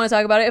lost, I don't want to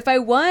talk about it. If I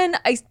won,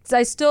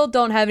 I still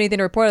don't have anything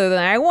to report other than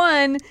I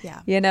won.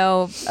 Yeah. You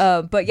know.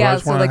 But But yeah. I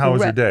just so wanted like how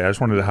was your day? I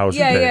just wanted how was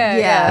your yeah, day? yeah,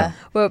 Yeah.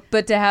 yeah.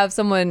 But to have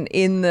someone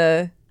in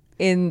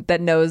that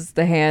knows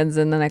the hands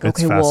and then like, It's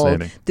okay, well,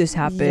 fascinating. this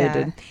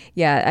happened.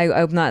 Yeah. And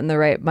I'm not in the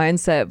right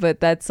mindset, but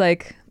that's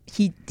like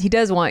he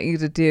does want you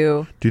to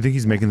do. Do you think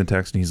he's making the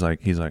text and he's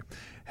like,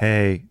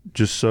 hey,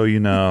 just so you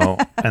know,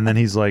 and then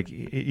he's like,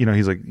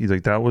 he's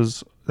like that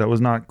was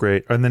not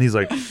great, and then he's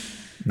like,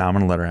 nah, I'm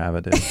gonna let her have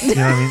it, dude. You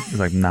know what I mean? He's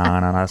like,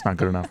 nah, that's not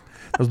good enough.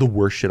 That was the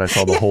worst shit I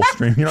saw the whole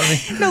stream. You know what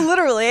I mean? No,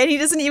 literally, and he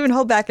doesn't even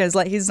hold back. As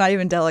like he's not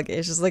even delegate.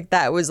 It's just like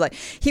that was like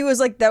he was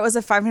like that was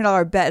a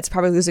 $500 bet. It's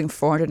probably losing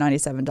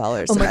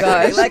 $497. Oh my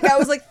gosh! Like I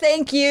was like,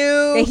 thank you.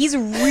 Yeah, he's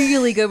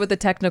really good with the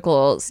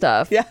technical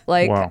stuff. Yeah.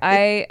 Like Wow.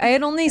 I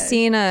had only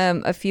seen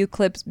a few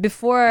clips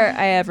before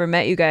I ever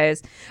met you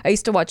guys. I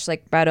used to watch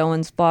like Brad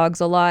Owens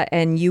vlogs a lot,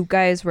 and you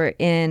guys were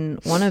in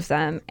one of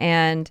them.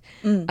 And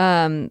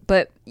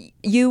but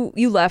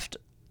you left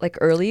like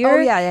earlier.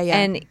 Oh, yeah.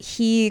 And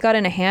he got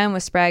in a hand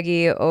with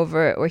Spraggy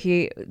over, or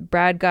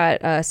Brad got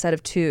a set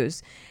of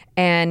twos.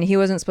 And he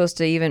wasn't supposed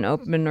to even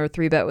open or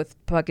 3-bet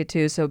with pocket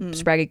two, so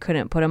Spraggy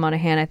couldn't put him on a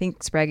hand. I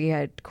think Spraggy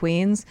had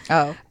queens,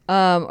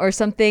 or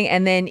something.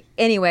 And then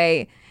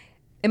anyway,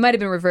 it might have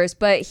been reversed,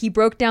 but Spraggy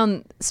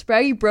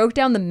broke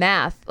down the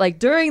math like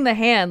during the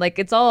hand, like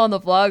it's all on the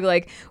vlog,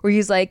 like where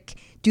he's like,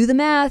 do the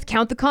math,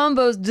 count the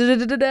combos,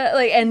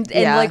 like and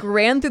like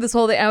ran through this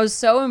whole thing. I was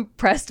so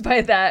impressed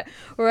by that,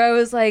 where I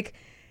was like,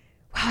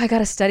 wow, I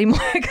gotta study more.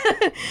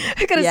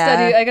 I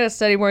gotta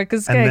study more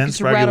because And then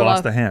Spraggy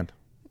lost the hand.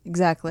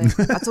 Exactly.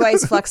 That's why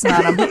he's flexing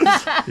on him.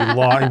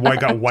 He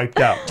got wiped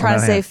out. Trying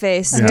to save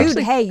face. Yeah. Dude,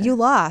 hey, you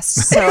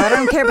lost. So I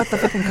don't care about the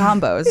fucking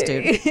combos,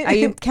 dude. Are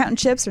you counting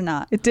chips or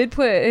not? It did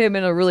put him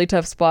in a really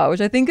tough spot, which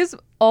I think is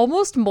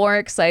almost more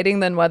exciting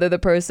than whether the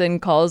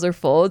person calls or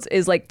folds,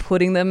 is like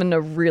putting them in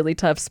a really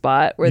tough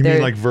spot where You they're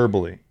mean like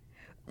verbally?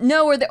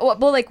 no, where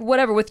well, like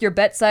whatever with your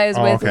bet size,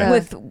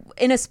 with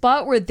in a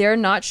spot where they're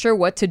not sure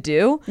what to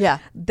do. Yeah.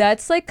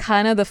 That's like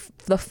kind of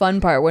the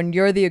fun part when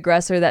you're the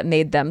aggressor that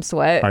made them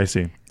sweat. I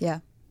see. Yeah.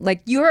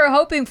 Like you are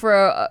hoping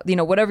for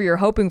whatever you're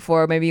hoping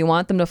for. Maybe you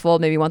want them to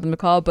fold, maybe you want them to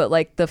call, but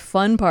like the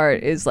fun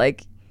part is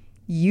like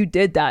you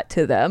did that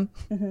to them.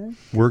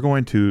 Mm-hmm. We're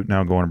going to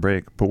now go on a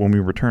break, but when we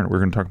return, we're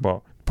going to talk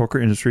about poker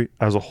industry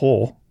as a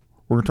whole.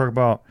 We're going to talk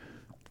about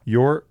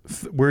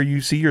where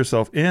you see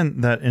yourself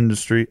in that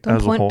industry a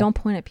whole. Don't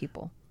point at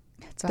people.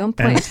 That's right. Don't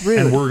point. It's rude.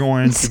 And we're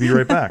going to be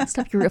right back.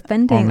 Stop! You're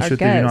offending On the our Shit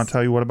They Do Not guests.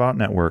 Tell You What About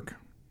Network.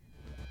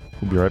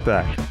 We'll be right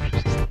back.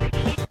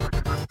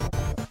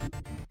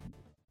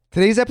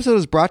 Today's episode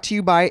is brought to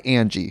you by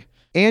Angie.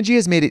 Angie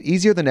has made it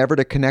easier than ever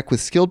to connect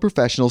with skilled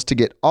professionals to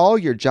get all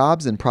your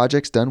jobs and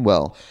projects done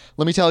well.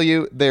 Let me tell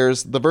you,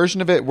 there's the version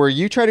of it where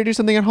you try to do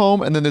something at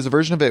home, and then there's a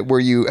version of it where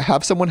you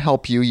have someone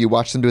help you, you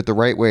watch them do it the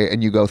right way,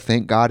 and you go,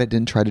 thank God I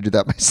didn't try to do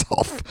that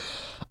myself.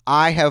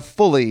 I have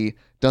fully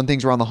done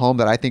things around the home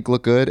that I think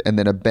look good, and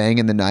then a bang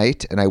in the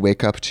night, and I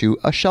wake up to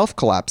a shelf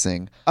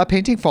collapsing, a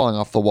painting falling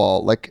off the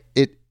wall. Like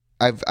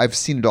I've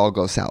seen it all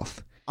go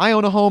south. I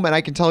own a home, and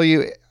I can tell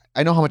you,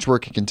 I know how much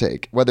work it can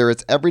take. Whether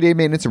it's everyday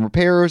maintenance and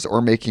repairs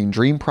or making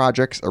dream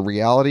projects a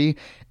reality,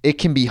 it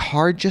can be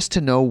hard just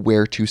to know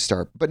where to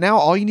start. But now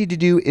all you need to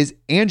do is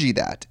Angie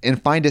that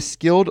and find a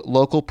skilled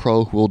local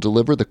pro who will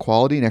deliver the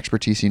quality and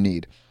expertise you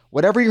need.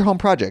 Whatever your home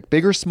project,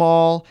 big or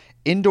small,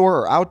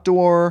 indoor or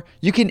outdoor,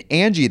 you can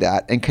Angie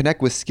that and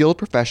connect with skilled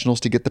professionals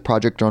to get the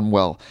project done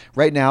well.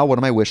 Right now, one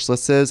of my wish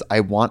lists is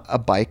I want a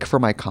bike for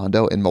my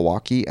condo in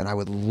Milwaukee, and I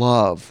would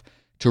love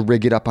to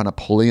rig it up on a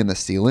pulley in the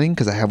ceiling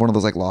because I have one of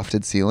those like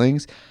lofted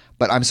ceilings,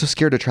 but I'm so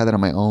scared to try that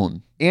on my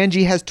own.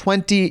 Angie has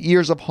 20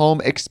 years of home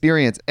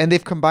experience, and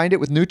they've combined it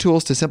with new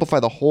tools to simplify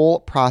the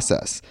whole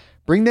process.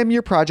 Bring them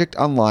your project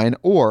online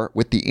or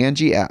with the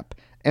Angie app.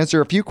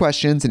 Answer a few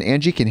questions and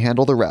Angie can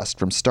handle the rest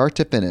from start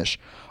to finish,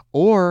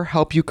 or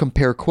help you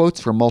compare quotes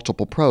from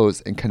multiple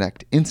pros and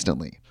connect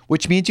instantly,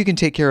 which means you can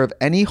take care of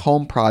any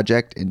home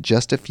project in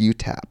just a few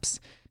taps.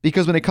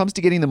 Because when it comes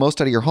to getting the most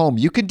out of your home,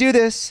 you can do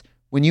this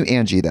when you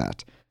Angie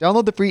that.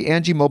 Download the free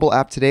Angie mobile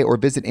app today or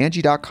visit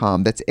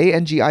Angie.com. That's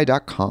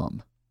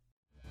ANGI.com.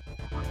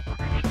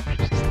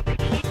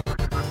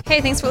 Hey,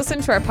 thanks for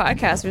listening to our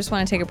podcast. We just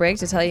want to take a break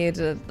to tell you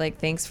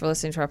thanks for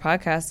listening to our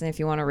podcast. And if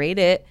you want to rate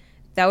it,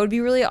 that would be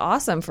really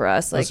awesome for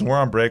us. Like, Listen, we're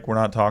on break. We're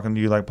not talking to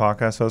you like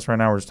podcast hosts right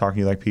now. We're just talking to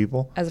you like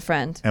people. As a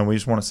friend. And we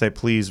just want to say,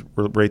 please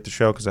rate the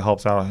show because it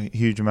helps out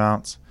huge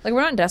amounts. Like,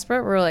 we're not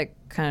desperate. We're like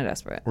kind of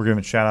desperate. We're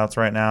giving shout outs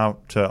right now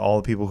to all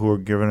the people who are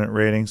giving it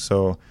ratings.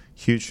 So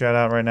huge shout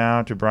out right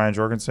now to Brian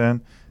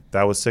Jorgensen.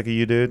 That was sick of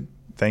you, dude.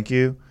 Thank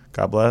you.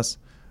 God bless.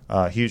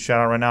 Huge shout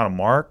out right now to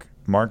Mark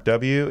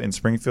W. in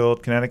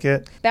Springfield,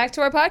 Connecticut. Back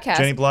to our podcast.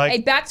 Jenny Blythe.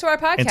 Hey, back to our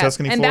podcast. In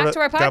Tuscany, and Florida. back to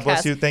our podcast. God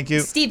bless you. Thank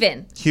you.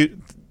 Steven.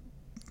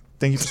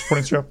 Thank you for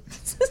supporting the show.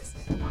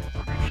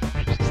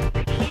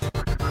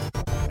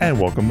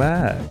 And welcome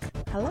back.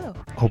 Hello.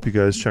 Hope you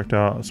guys checked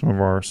out some of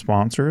our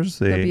sponsors.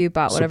 They Hope you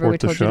bought whatever we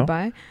support told the you show.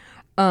 to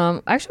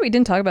buy. Actually, we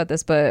didn't talk about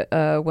this, but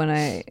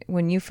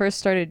when you first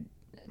started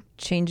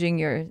changing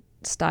your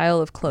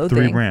style of clothing,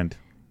 3 brand.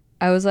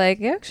 I was like,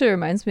 it actually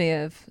reminds me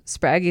of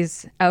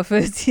Spraggy's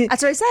outfits.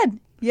 That's what I said.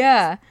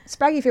 Yeah.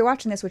 Spraggy, if you're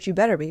watching this, which you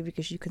better be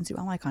because you consume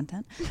all my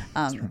content.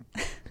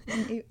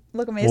 You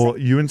look amazing. Well,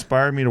 you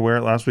inspired me to wear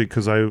it last week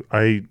because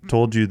I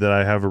told you that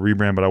I have a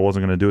rebrand, but I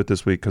wasn't going to do it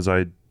this week because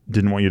I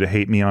didn't want you to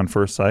hate me on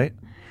first sight.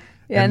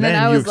 Yeah, and then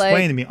I you was explained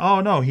like, to me,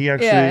 oh no, he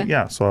actually,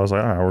 yeah. So I was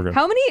like, all right, we're good.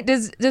 how many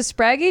does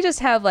Spraggy just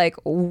have like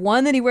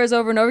one that he wears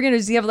over and over again, or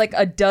does he have like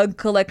a Doug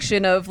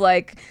collection of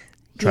like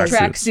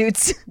Track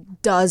suits.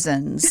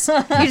 Dozens.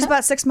 He just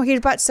bought six more. He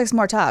just bought 6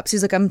 more tops.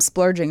 He's like, I'm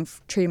splurging,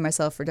 treating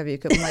myself for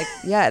WCOOP. I'm like,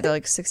 yeah, they're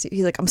like 60.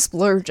 He's like, I'm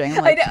splurging.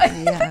 I'm like, I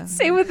know. yeah.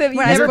 Same with him. He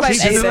When I never was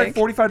buys cheap, They're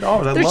anything. like $45.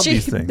 I They're love cheap.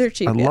 these things. They're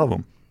cheap, I yeah. love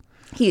them.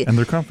 He And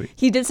they're comfy.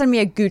 He did send me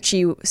a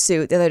Gucci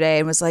suit the other day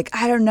and was like,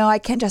 I don't know, I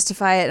can't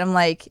justify it. And I'm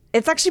like,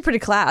 it's actually pretty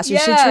class. You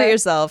should Yeah. treat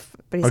yourself.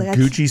 But he's A like,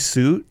 Gucci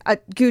suit? a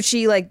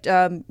Gucci like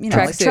like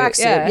Tracksuit, tracksuit.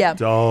 yeah. Yeah.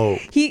 Dope.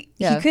 He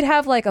Yeah. could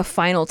have like a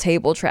final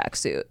table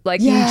tracksuit. Like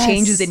Yes. he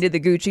changes into the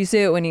Gucci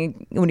suit when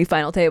he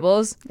final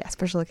tables. Yeah,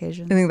 special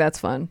occasion. I think that's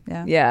fun.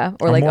 Yeah. Yeah.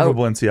 Or I'm like more of a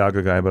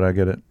Balenciaga guy, but I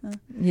get it.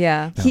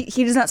 yeah.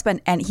 He does not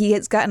spend, and he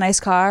has got a nice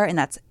car, and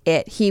that's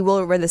it. He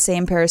will wear the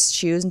same pair of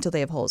shoes until they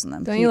have holes in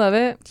them. Don't you love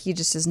it? He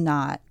just is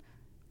not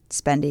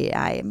spendy.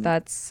 I am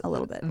That's a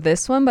little bit.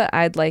 this one, but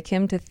I'd like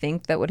him to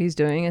think that what he's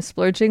doing is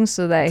splurging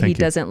so that he Thank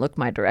you. doesn't look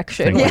my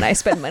direction Thank when you. I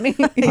spend money.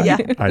 Yeah.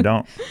 I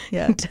don't.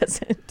 Yeah. He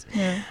doesn't.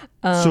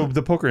 So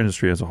the poker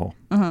industry as a whole.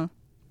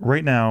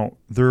 Right now,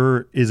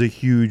 there is a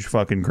huge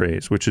fucking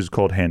craze, which is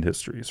called hand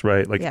histories,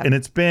 right? Like, Yeah. and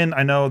it's been,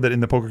 I know that in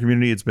the poker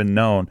community, it's been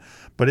known,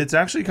 but it's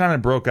actually kind of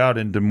broke out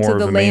into more To of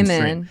the the mainstream.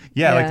 layman.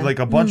 Yeah, Yeah. like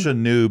a bunch of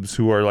noobs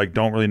who are like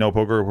don't really know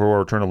poker, who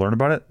are trying to learn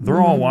about it. They're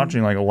all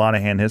watching like a lot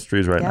of hand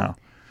histories right Yeah. now.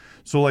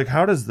 So like,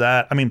 how does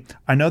that? I mean,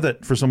 I know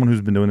that for someone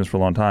who's been doing this for a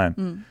long time,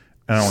 and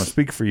I don't want to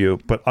speak for you,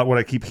 but what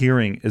I keep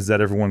hearing is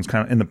that everyone's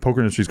kind of in the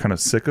poker industry is kind of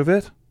sick of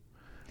it.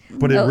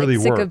 But it Well, really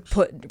sick works.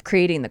 of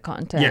creating the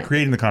content. Yeah,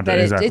 creating the content,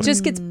 That exactly. it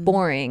just gets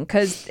boring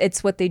because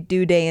it's what they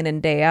do day in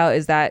and day out.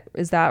 Is that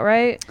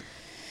right?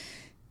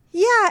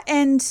 Yeah,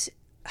 and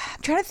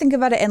I'm trying to think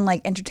about it in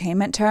like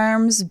entertainment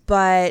terms,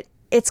 but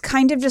it's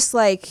kind of just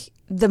like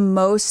the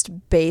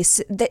most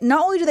basic.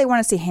 Not only do they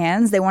want to see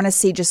hands, they want to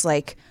see just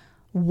like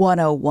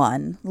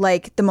 101,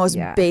 like the most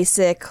Yeah.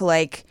 basic,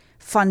 like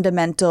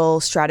fundamental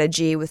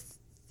strategy with,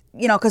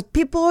 because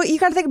people, you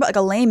got to think about like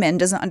a layman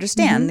doesn't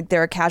understand. Like,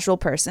 they're a casual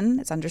person.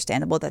 It's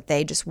understandable that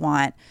they just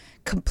want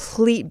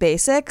complete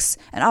basics.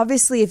 And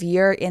obviously, if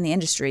you're in the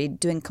industry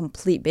doing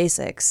complete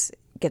basics,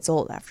 it gets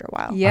old after a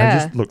while. Yeah.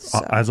 I just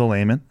look as a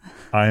layman.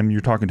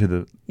 You're talking to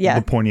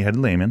the pointy headed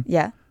layman.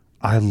 Yeah.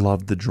 I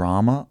love the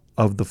drama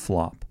of the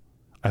flop.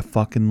 I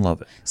fucking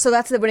love it. So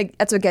that's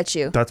what gets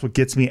you. That's what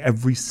gets me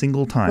every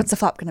single time. What's the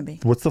flop going to be?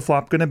 What's the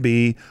flop going to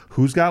be?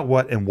 Who's got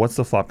what? And what's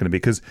the flop going to be?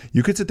 Because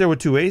you could sit there with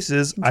 2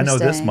 aces. I know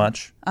this Interesting.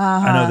 much.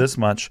 I know this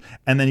much.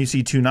 And then you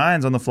see 2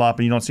 9s on the flop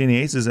and you don't see any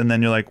aces. And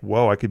then you're like,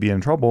 whoa, I could be in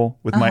trouble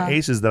with my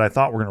aces that I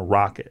thought were going to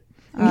rock it.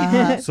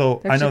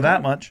 So I know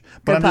that much.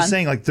 But I'm just pun.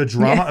 saying, like, the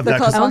drama of that.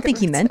 'cause I don't think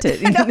he meant it.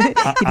 he doesn't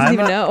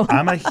even know.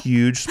 I'm a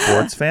huge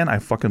sports fan. I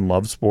fucking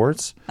love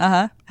sports.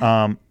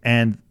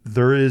 And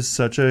there is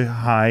such a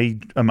high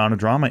amount of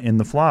drama in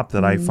the flop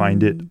that I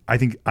find it. I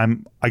think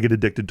I get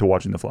addicted to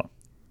watching the flop.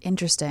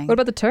 Interesting. What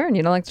about the turn?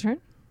 You don't like the turn?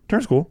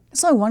 Turn's cool.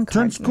 It's only one card.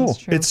 Turn's cool.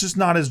 true. It's just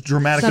not as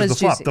dramatic It's not as as the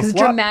flop. juicy The because it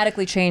flop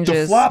dramatically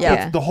changes. The flop Yeah.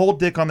 puts the whole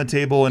dick on the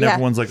table and Yeah.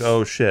 everyone's like,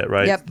 oh shit,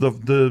 right? Yep.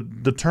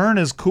 The turn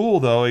is cool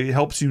though. It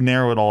helps you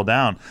narrow it all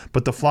down.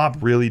 But the flop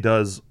really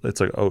does.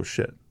 It's like, oh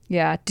shit.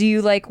 Yeah. Do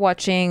you like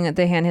watching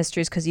the hand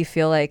histories because you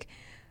feel like,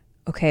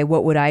 okay,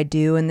 what would I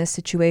do in this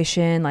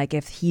situation? Like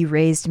if he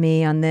raised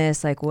me on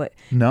this, like what?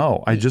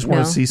 No, I just want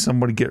No? to see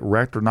somebody get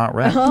wrecked or not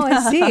wrecked. Oh,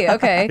 I see.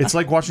 Okay. It's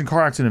like watching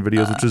car accident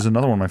videos, which is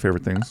another one of my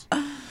favorite things.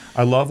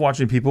 I love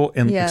watching people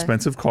in Yeah.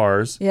 expensive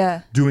cars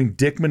Yeah. doing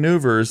dick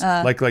maneuvers.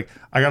 Like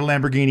I got a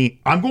Lamborghini.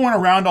 I'm going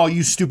around all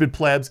you stupid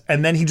plebs,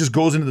 and then he just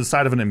goes into the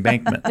side of an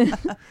embankment.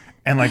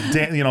 And like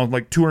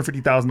like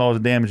 $250,000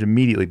 of damage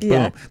immediately. Boom.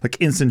 Yeah. Like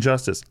instant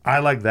justice. I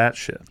like that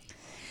shit.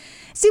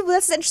 See, well,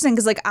 that's interesting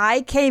because like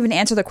I can't even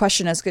answer the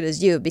question as good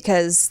as you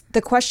because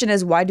the question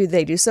is why do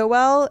they do so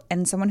well?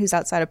 And someone who's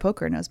outside of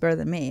poker knows better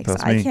than me. 'Cause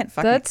That's I me. can't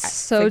fucking. That's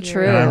so figure it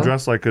true. And I'm out.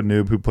 dressed like a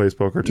noob who plays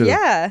poker too.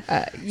 Yeah.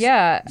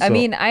 Yeah, I So-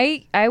 mean,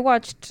 I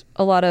watched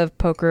a lot of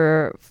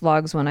poker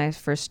vlogs when I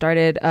first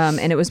started, and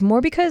it was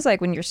more because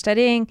like when you're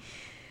studying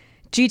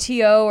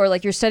GTO or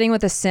like you're studying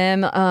with a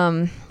sim,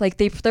 like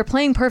they're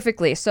playing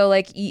perfectly, so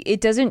like it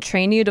doesn't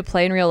train you to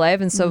play in real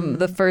life, and so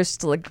the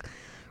first like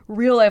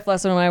real life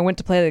lesson when I went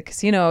to play the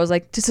casino, I was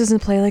like, this doesn't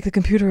play like the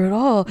computer at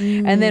all,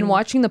 and then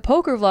watching the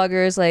poker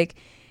vloggers, like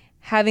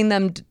having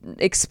them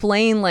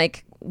explain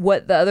like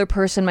what the other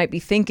person might be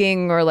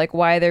thinking or like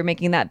why they're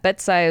making that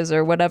bet size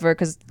or whatever,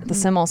 because the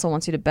sim also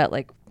wants you to bet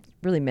like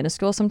really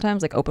minuscule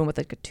sometimes, like open with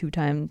like a 2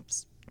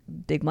 times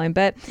big blind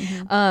bet.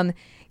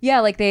 Yeah,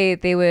 like they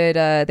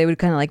would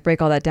kind of like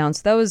break all that down,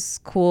 so that was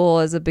cool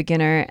as a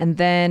beginner. And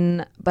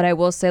then, but I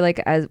will say, like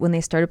as when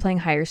they started playing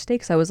higher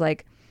stakes, I was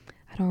like,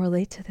 I don't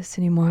relate to this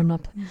anymore. I'm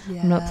not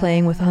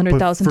playing with But for me,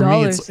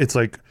 $100,000. it's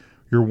like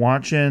you're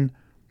watching,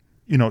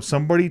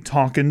 somebody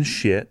talking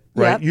shit,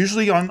 right? Yep.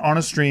 Usually on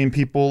a stream,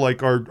 people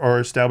like are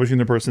establishing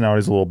their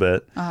personalities a little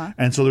bit,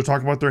 and so they're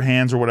talking about their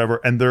hands or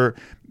whatever, and they're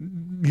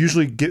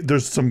usually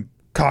there's some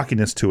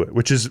cockiness to it,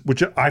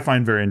 which I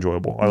find very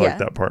enjoyable. I like Yeah.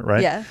 that part,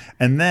 right? Yeah.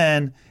 And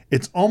then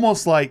it's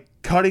almost like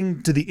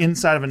cutting to the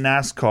inside of a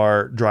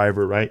NASCAR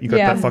driver, right? You got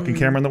Yeah. that fucking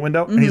camera in the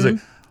window, and he's like,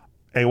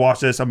 hey, watch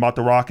this, I'm about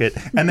to rock it.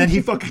 And then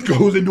he fucking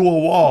goes into a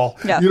wall.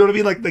 Yeah. You know what I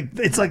mean? Like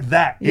it's like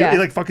that. Yeah. He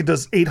like fucking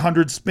does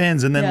 800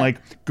 spins and then Yeah.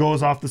 like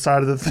goes off the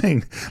side of the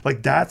thing.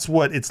 Like that's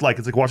what it's like.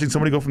 It's like watching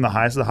somebody go from the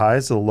highest to the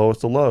highest to the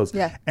lowest to lows.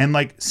 Yeah. And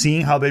like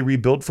seeing how they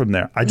rebuild from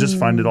there. I just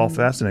find it all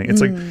fascinating.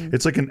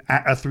 It's like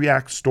a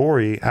 3-act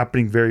story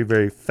happening very,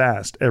 very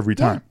fast every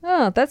time.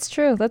 Oh, that's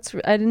true.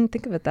 I didn't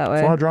think of it that It's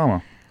a lot way. of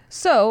drama.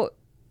 So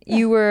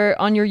you were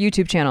on your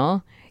YouTube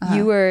channel.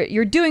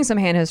 You're doing some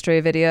hand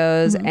history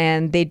videos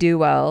and they do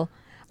well.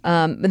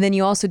 And then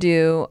you also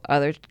do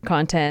other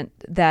content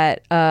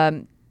that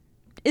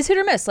is hit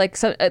or miss. Like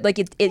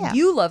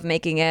you love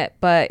making it,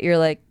 but you're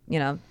like,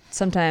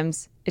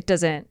 sometimes it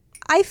doesn't.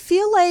 I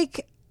feel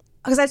like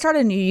because I started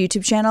a new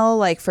YouTube channel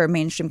like for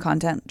mainstream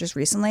content just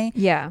recently.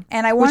 Yeah.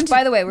 And I Which, wanted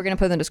by the way, we're going to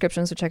put in the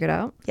description, so check it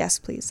out. Yes,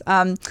 please.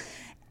 And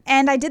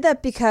I did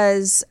that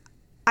because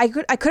I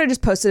could have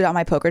just posted it on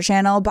my poker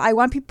channel, but I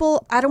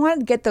don't want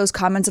to get those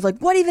comments of like,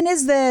 what even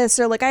is this?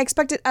 Or like, I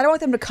don't want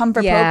them to come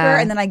for Yeah. poker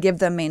and then I give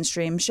them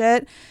mainstream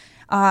shit.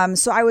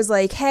 So I was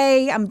like,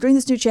 hey, I'm doing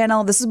this new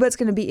channel. This is what it's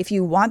going to be if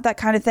you want that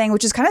kind of thing,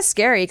 which is kind of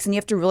scary because then you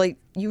have to really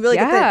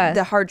Yeah. get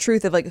the hard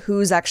truth of like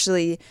who's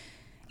actually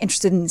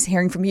interested in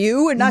hearing from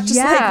you and not just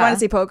like Yeah. want to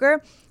say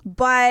poker.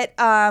 But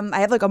I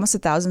have like almost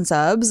 1,000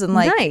 subs in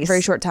like Nice. a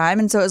very short time.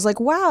 And so it was like,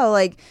 wow,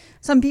 like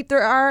some people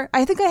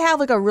I think I have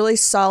like a really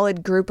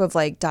solid group of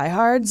like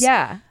diehards.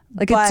 Yeah.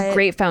 Like it's But- a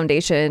great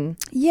foundation,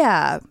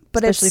 Yeah.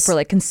 But especially it's for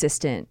like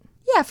consistent.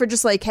 yeah, for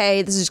just like,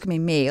 hey, this is just gonna be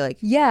me. Like,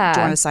 Yeah. do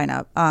you want to sign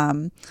up?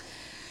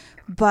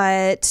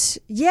 But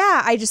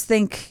yeah, I just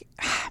think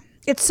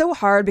it's so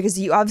hard because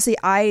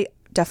I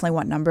definitely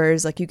want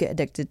numbers. Like you get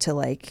addicted to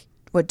like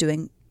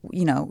doing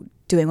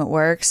what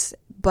works.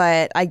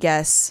 But I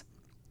guess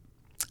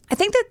I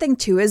think the thing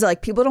too is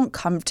like people don't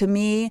come to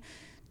me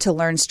to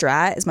learn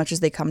strat as much as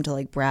they come to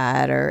like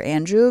Brad or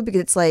Andrew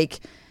because it's like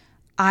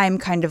I'm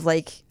kind of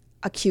like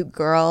a cute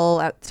girl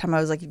at the time I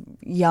was like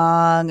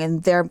young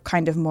and they're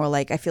kind of more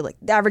like I feel like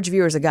the average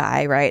viewer is a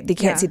guy, right? They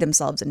can't Yeah. see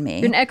themselves in me.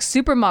 You're an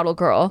ex-supermodel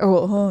girl.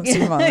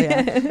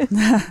 Supermodel,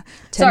 yeah.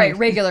 Sorry,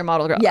 regular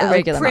model girl. Yeah,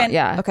 regular like print, model.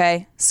 Yeah.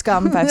 Okay,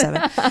 scum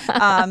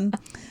 5'7".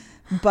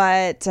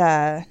 But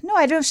no,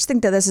 I don't just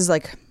think that this is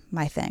like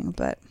my thing.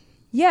 But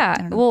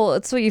Yeah. Well,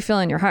 it's what you feel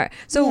in your heart.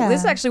 So Yeah. this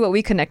is actually what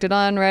we connected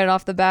on right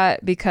off the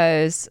bat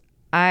because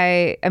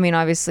I mean,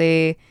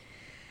 obviously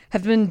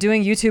have been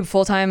doing YouTube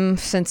full time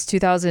since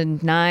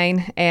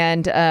 2009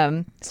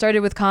 and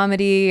started with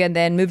comedy and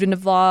then moved into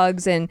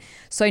vlogs. And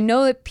so I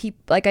know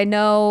that I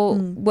know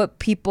what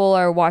people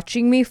are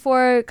watching me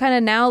for kind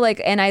of now,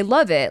 like, and I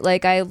love it.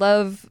 Like I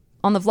love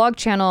on the vlog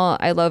channel,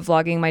 I love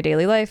vlogging my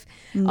daily life.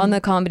 On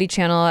the comedy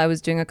channel, I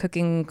was doing a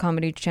cooking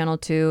comedy channel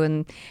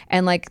too.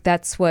 And like,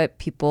 that's what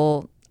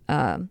people,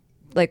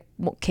 like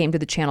came to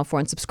the channel for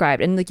and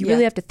subscribed. And like, you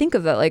really have to think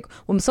of it. Like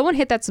when someone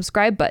hit that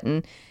subscribe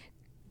button,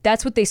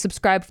 that's what they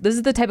subscribe. This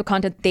is the type of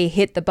content they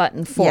hit the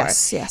button for.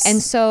 Yes, yes.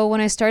 And so when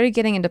I started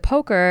getting into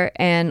poker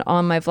and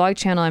on my vlog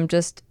channel, I'm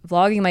just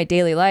vlogging my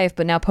daily life,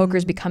 but now poker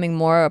is becoming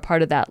more a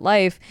part of that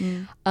life.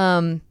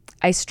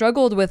 I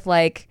struggled with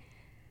like,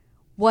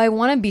 well, I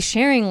want to be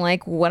sharing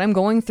like what I'm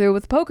going through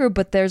with poker,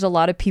 but there's a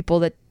lot of people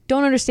that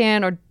don't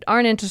understand or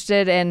aren't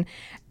interested.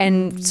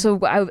 And so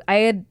I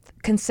had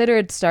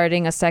considered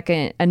starting a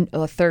second and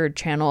a third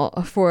channel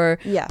for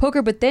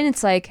poker, but then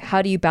it's like,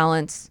 how do you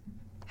balance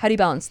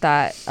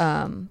that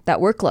that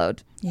workload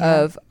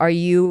of are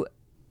you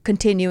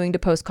continuing to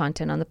post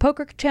content on the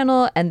poker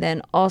channel and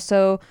then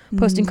also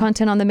posting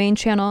content on the main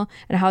channel,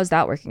 and how is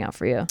that working out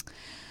for you?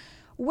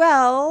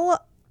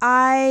 well,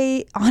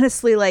 I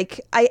honestly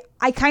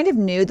I kind of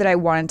knew that I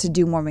wanted to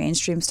do more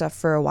mainstream stuff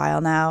for a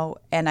while now,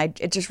 and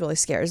it just really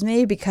scares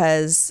me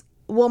because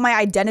my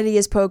identity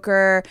is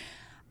poker.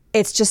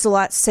 It's just a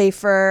lot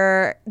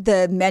safer.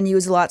 The menu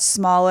is a lot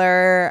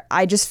smaller.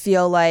 I just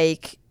feel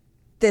like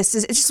it's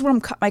just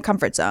my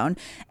comfort zone.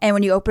 And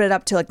when you open it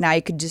up to like now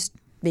you could just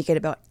make it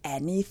about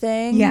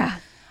anything. Yeah.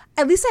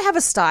 At least I have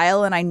a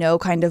style and I know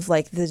kind of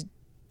like the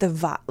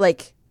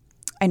like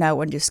I know I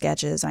want to do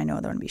sketches. I know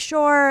they want to be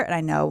short, and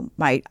I know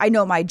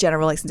my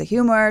general like sense of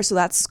humor. So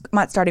I'm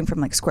not starting from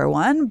like square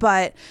one,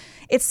 but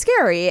it's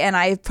scary, and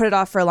I put it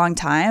off for a long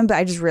time. But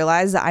I just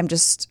realized that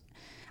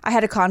I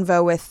had a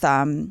convo with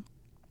a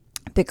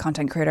big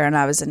content creator, and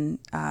I was in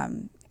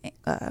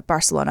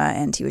Barcelona,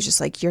 and he was just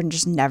like, "You're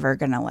just never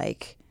gonna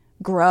like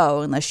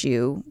grow unless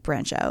you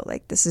branch out.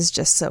 Like this is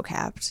just so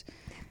capped."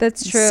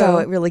 That's true. So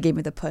it really gave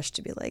me the push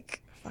to be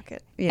like, "Fuck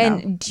it." You know?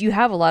 And you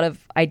have a lot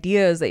of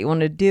ideas that you want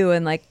to do,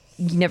 and like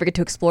you never get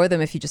to explore them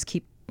if you just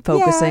keep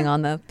focusing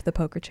on the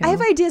poker channel. I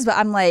have ideas, but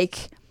I'm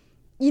like,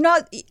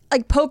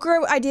 like poker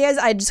ideas,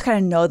 I just kind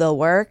of know they'll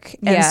work,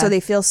 and so they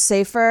feel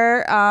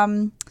safer.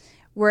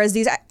 Whereas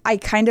these, I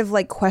kind of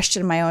like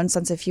question my own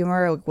sense of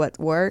humor, like what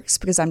works,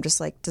 because I'm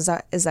just like,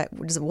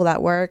 will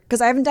that work?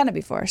 Because I haven't done it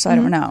before, so I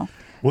don't know.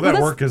 Will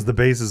that work is the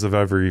basis of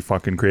every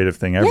fucking creative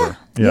thing ever.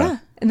 Yeah.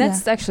 And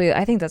that's actually,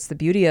 I think that's the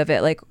beauty of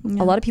it. Like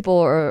a lot of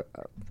people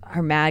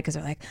are mad because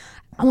they're like,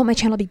 I want my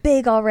channel to be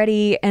big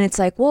already. And it's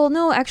like, well,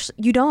 no, actually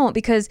you don't,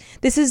 because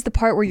this is the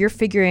part where you're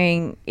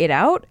figuring it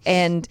out.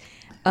 And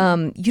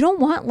you don't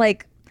want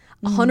like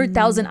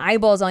 100,000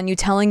 eyeballs on you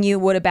telling you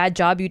what a bad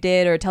job you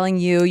did, or telling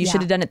you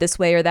should have done it this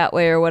way or that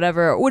way or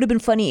whatever. It would have been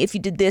funny if you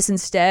did this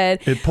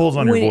instead. It pulls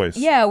on your voice.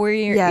 Yeah, where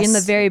you're in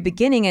the very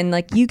beginning, and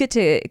like you get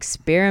to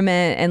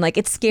experiment, and like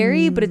it's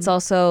scary, but it's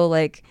also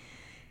like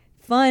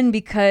fun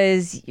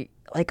because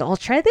like I'll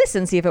try this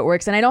and see if it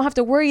works, and I don't have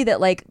to worry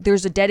that like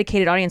there's a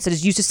dedicated audience that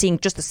is used to seeing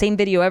just the same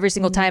video every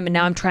single time, and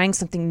now I'm trying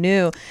something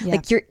new.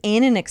 Like you're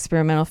in an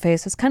experimental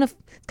phase. So it's kind of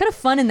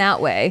fun in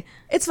that way.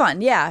 It's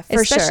fun, yeah, for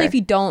sure. Especially if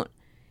you don't.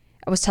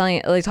 I was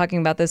talking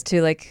about this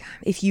too, like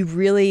if you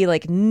really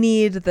like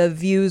need the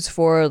views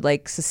for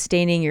like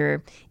sustaining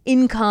your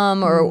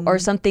income or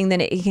something,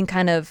 then it can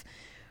kind of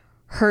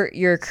hurt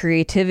your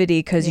creativity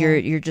because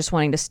you're just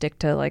wanting to stick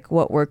to like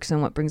what works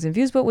and what brings in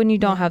views. But when you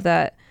don't have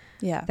that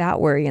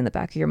worry in the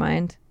back of your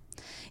mind.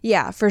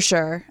 Yeah, for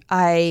sure.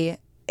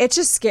 It's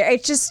just scary.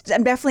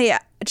 I'm definitely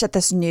at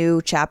this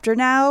new chapter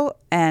now,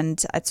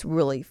 and it's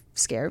really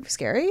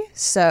scary.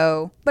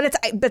 So, but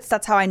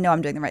that's how I know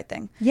I'm doing the right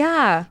thing.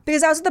 Yeah.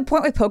 Because I was at the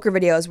point with poker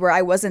videos where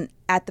I wasn't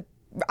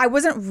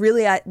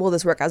really at, will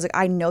this work? I was like,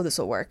 I know this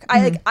will work.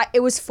 It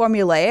was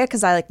formulaic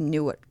because I like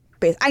knew what.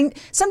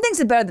 Some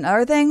things are better than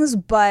other things,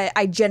 but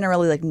I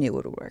generally like knew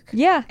it would work.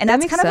 Yeah, and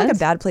that's kind of like a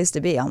bad place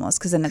to be almost,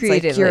 because then it's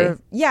like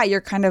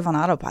you're kind of on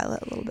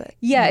autopilot a little bit.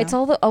 Yeah, it's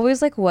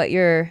always like what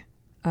your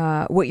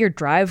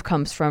drive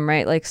comes from,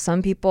 right? Like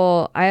some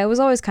people, I was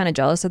always kind of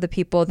jealous of the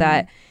people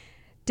that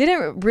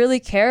didn't really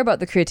care about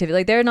the creativity.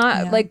 Like they're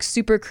not like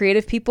super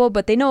creative people,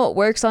 but they know what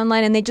works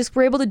online, and they just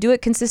were able to do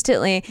it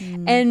consistently.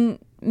 And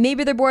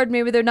maybe they're bored,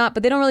 maybe they're not,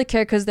 but they don't really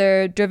care because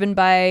they're driven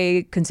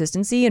by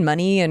consistency and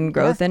money and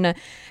growth, and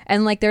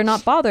like they're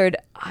not bothered.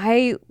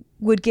 I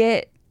would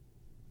get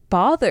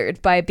bothered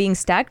by being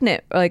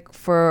stagnant like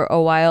for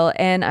a while,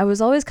 and I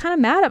was always kind of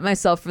mad at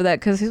myself for that,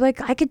 because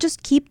like I could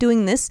just keep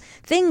doing this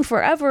thing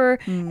forever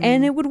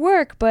and it would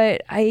work,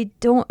 but I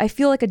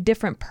feel like a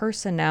different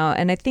person now,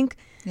 and I think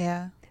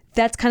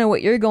that's kind of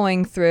what you're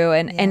going through,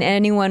 and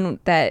anyone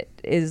that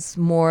is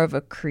more of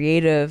a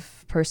creative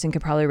person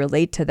could probably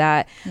relate to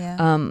that.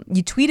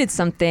 You tweeted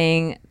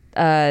something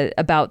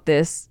about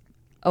this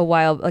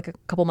like a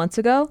couple months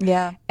ago,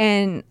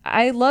 and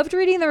I loved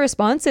reading the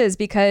responses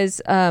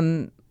because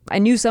I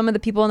knew some of the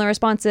people in the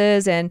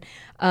responses, and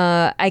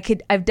I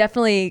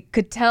definitely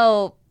could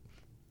tell,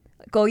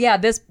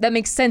 that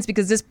makes sense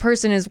because this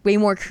person is way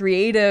more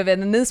creative,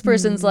 and then this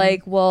person's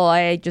like, well,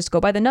 I just go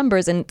by the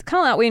numbers, and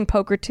kind of that way in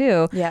poker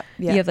too.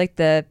 You have like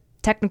the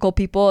technical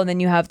people, and then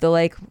you have the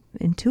like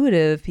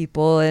intuitive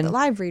people and the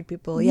live read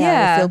people, the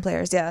field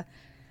players.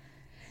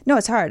 No,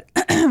 it's hard.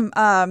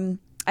 I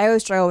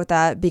always struggle with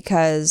that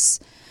because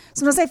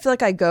sometimes I feel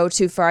like I go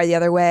too far the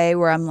other way,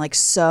 where I'm like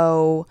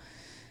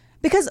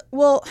because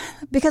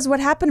what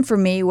happened for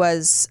me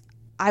was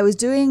I was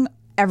doing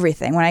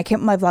everything. When I came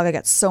with my vlog, I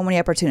got so many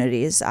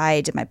opportunities.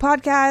 I did my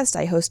podcast,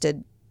 I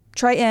hosted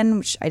Triton,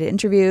 which I did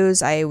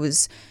interviews, I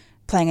was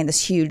playing in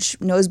this huge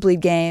nosebleed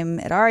game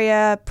at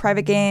Aria,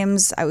 private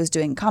games, I was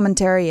doing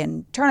commentary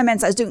and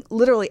tournaments, I was doing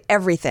literally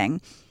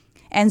everything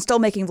and still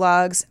making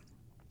vlogs.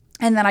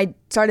 And then I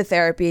started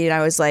therapy, and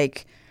I was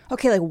like,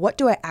 okay, like what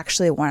do I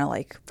actually want to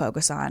like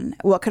focus on?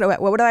 What do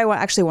I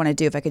actually want to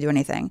do if I could do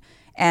anything?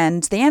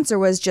 And the answer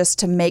was just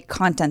to make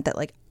content that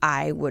like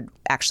I would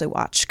actually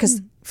watch,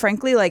 because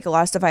frankly, like a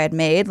lot of stuff I had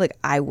made, like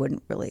I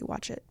wouldn't really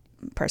watch it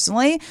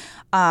personally.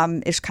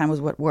 It just kind of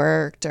was what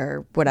worked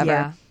or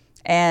whatever.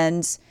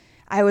 And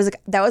I was like,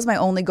 that was my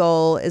only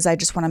goal, is I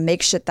just want to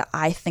make shit that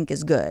I think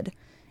is good.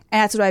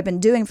 And that's what I've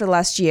been doing for the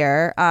last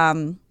year.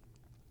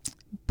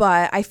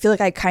 But I feel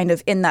like I kind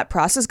of in that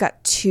process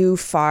got too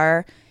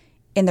far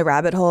in the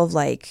rabbit hole of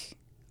like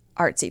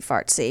artsy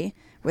fartsy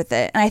with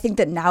it. And I think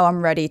that now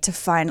I'm ready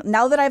to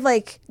now that I've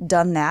like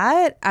done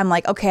that, I'm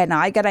like, okay,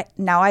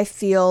 now I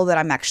feel that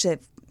I'm actually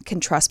can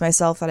trust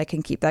myself that I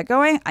can keep that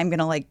going. I'm going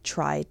to like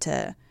try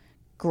to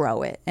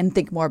grow it and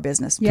think more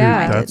business.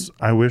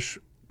 I wish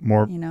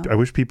more, I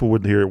wish people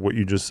would hear what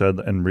you just said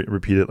and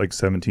repeat it like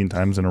 17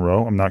 times in a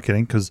row. I'm not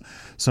kidding. Cause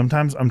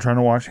sometimes I'm trying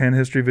to watch hand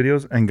history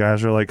videos and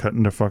guys are like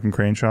cutting to fucking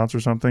crane shots or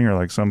something, or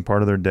like some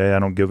part of their day I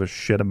don't give a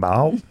shit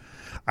about.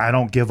 I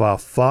don't give a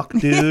fuck,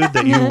 dude,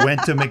 that you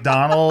went to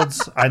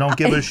McDonald's. I don't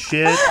give a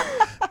shit.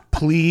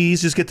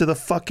 Please just get to the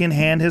fucking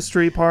hand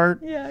history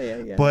part.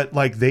 Yeah. But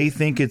like they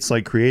think it's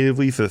like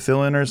creatively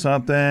fulfilling or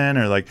something,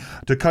 or like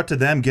to cut to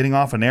them getting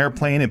off an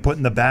airplane and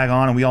putting the bag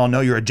on, and we all know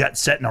you're a jet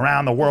setting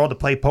around the world to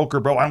play poker,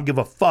 bro. I don't give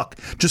a fuck.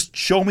 Just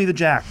show me the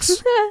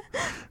jacks.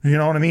 You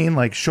know what I mean?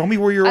 Like show me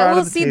where you're at.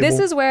 Well, see, this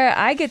is where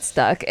I get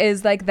stuck.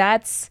 Is like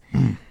that's.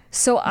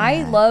 So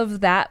I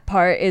love that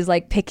part, is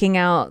like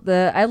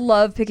I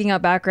love picking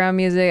out background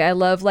music. I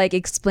love like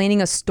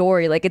explaining a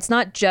story. Like it's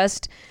not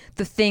just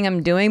the thing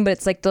I'm doing, but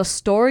it's like the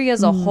story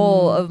as a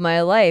whole of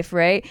my life,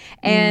 right?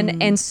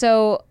 And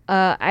so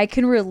I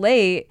can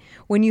relate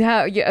when you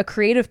have a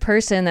creative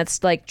person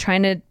that's like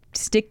trying to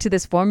stick to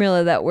this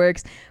formula that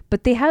works,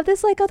 but they have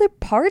this like other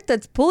part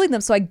that's pulling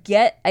them. So I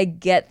get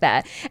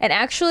that. And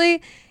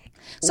actually,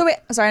 So wait,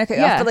 sorry to cut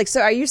you off, but like,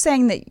 so are you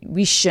saying that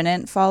we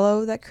shouldn't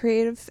follow that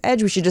creative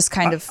edge? We should just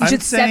kind of You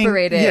should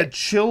separate it. Yeah,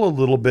 chill a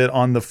little bit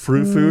on the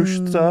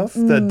frou-fouche stuff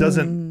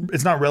that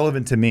it's not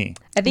relevant to me.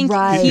 I think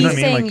Right. he's You know what I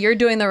mean? saying Like, you're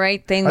doing the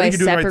right thing I by think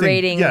you're doing the right thing.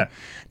 separating Yeah.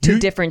 to You-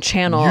 different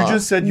channel. You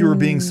just said you were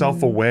being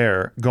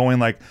self-aware, going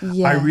like,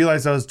 Yeah. I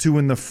realized I was too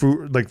in the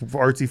like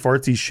artsy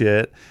fartsy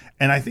shit.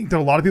 And I think that a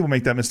lot of people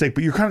make that mistake,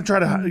 but you kind of try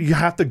to, you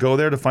have to go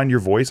there to find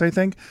your voice, I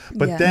think.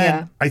 But Yeah. then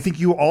Yeah. I think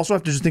you also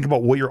have to just think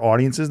about what your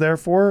audience is there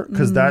for,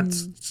 because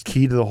that's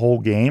key to the whole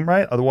game,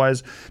 right?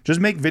 Otherwise, just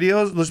make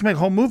videos, let's make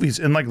home movies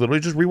and like literally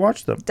just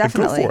rewatch them.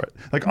 Definitely. Like, go for it.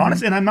 Like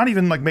honestly, and I'm not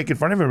even like making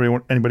fun of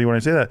anybody when I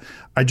say that.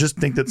 I just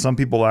think that some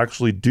people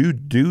actually do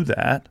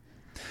that.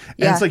 And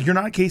Yeah. it's like, you're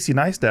not Casey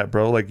Neistat,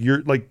 bro. Like,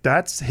 you're like,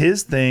 that's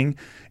his thing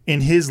in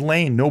his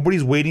lane.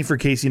 Nobody's waiting for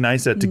Casey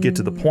Neistat to get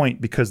to the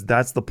point, because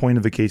that's the point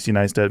of a Casey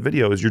Neistat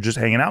video is you're just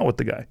hanging out with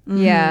the guy.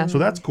 Yeah. So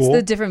that's cool. It's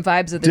the different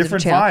vibes of the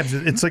Different channel.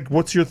 vibes. It's like,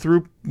 what's your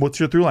through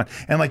line?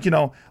 And like, you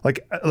know,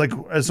 like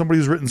as somebody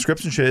who's written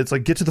scripts and shit, it's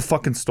like, get to the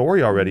fucking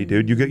story already,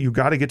 dude. You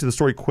got to get to the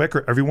story quick,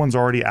 or everyone's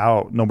already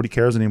out. Nobody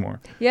cares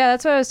anymore. Yeah,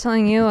 that's what I was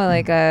telling you.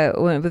 Like,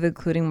 with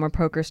including more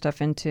poker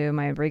stuff into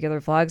my regular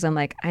vlogs, I'm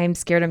like, I'm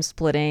scared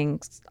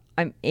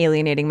I'm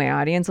alienating my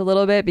audience a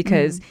little bit,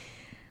 because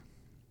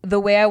the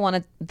way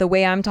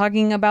I'm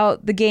talking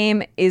about the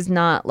game is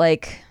not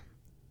like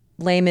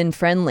layman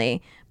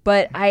friendly,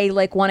 but I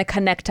like want to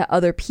connect to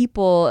other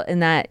people in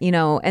that, you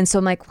know, and so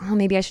I'm like, well,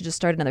 maybe I should just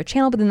start another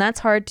channel, but then that's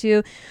hard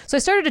too. So I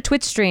started a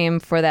Twitch stream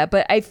for that,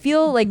 but I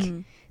feel like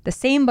the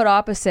same but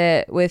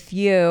opposite with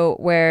you,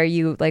 where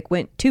you like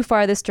went too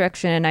far this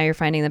direction and now you're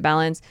finding the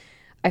balance.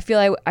 I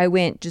feel I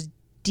went just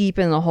deep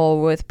in the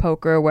hole with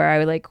poker, where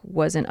I like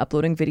wasn't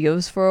uploading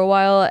videos for a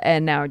while,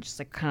 and now just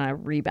like kind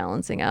of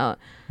rebalancing out.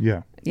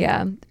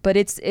 Yeah, but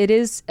it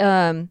is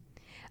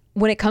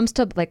when it comes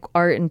to like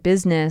art and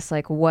business,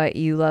 like what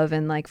you love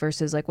and like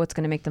versus like what's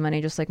going to make the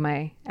money, just like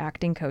my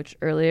acting coach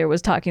earlier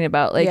was talking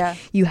about, like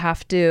you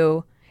have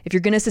to, if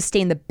you're going to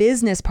sustain the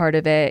business part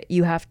of it,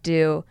 you have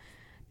to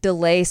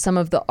delay some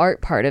of the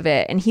art part of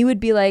it. And he would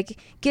be like,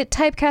 get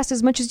typecast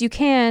as much as you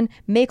can,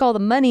 make all the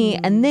money,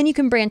 and then you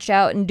can branch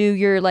out and do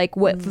your like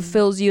what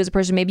fulfills you as a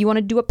person. Maybe you want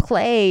to do a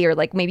play, or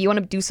like maybe you want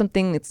to do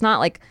something that's not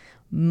like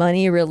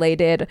money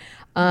related.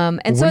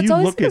 And so it's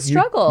always a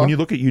struggle. When you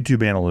look at YouTube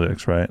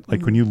analytics, right?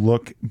 Like when you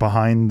look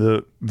behind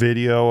the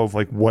video of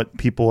like what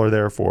people are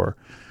there for,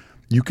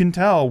 you can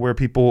tell where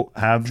people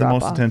have the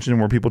most attention and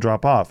where people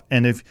drop off.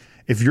 And if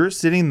you're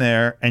sitting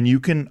there and you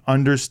can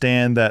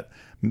understand that,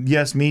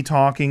 yes, me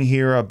talking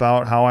here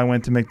about how I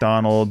went to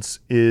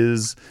McDonald's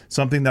is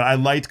something that I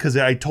liked because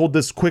I told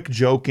this quick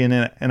joke in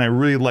it, and I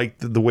really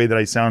liked the way that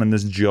I sound in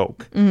this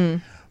joke.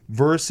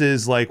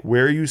 Versus like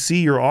where you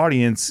see your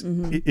audience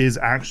is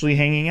actually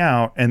hanging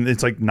out, and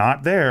it's like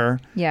not there.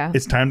 Yeah,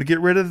 it's time to get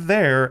rid of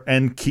there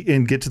and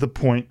get to the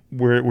point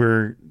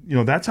where you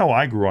know, that's how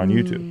I grew on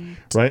YouTube,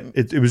 right?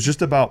 It was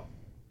just about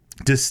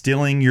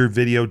distilling your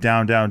video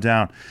down.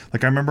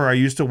 Like I remember I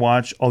used to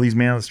watch all these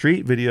man on the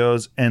street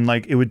videos, and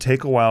like it would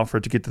take a while for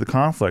it to get to the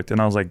conflict,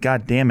 and I was like,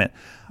 God damn it,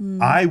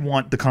 I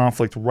want the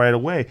conflict right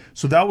away.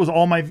 So that was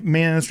all my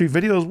man on the street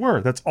videos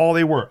were. That's all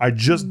they were. I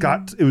just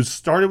got it was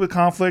started with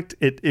conflict.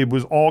 It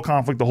was all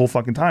conflict the whole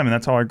fucking time, and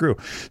that's how I grew.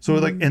 So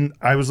like, and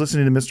I was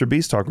listening to Mr.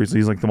 Beast talk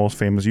recently. He's like the most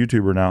famous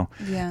YouTuber now,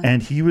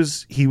 and he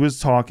was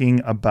talking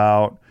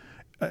about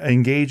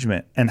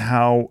engagement and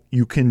how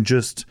you can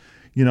just,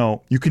 you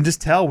know, you can just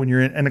tell when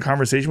you're in a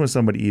conversation with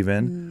somebody,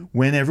 even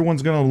when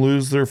everyone's going to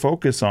lose their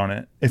focus on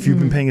it if you've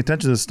been paying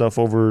attention to this stuff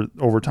over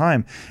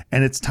time,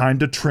 and it's time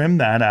to trim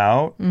that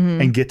out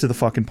and get to the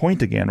fucking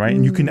point again, right?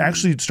 And you can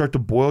actually start to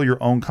boil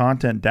your own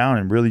content down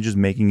and really just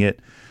making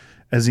it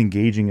as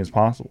engaging as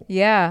possible.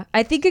 Yeah,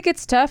 I think it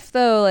gets tough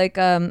though. Like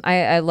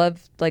I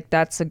love, like,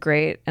 that's a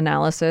great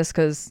analysis,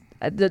 because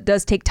it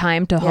does take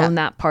time to hone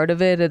that part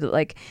of it.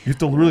 Like you have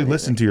to really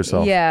listen to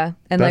yourself. Yeah,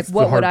 and that's like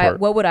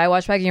what would I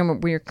watch back? You know,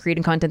 when you're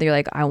creating content that you're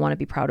like, I want to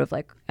be proud of,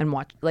 like, and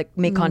watch, like,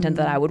 make content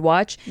that I would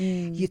watch.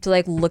 You have to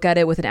like look at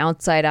it with an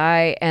outside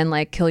eye and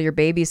like kill your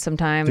babies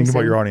sometimes. Think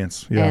about your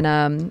audience,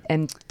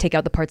 and take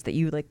out the parts that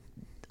you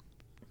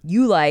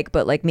like,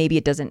 but like maybe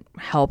it doesn't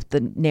help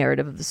the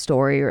narrative of the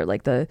story or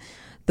like the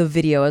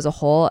video as a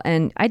whole.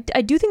 And I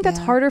do think that's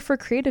harder for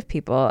creative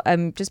people,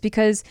 just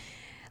because,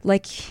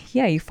 like,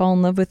 you fall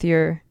in love with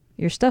your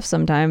stuff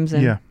sometimes.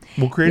 And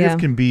well, creative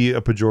can be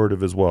a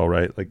pejorative as well,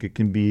 right? Like it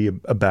can be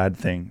a bad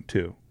thing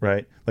too,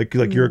 right? Like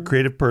you're a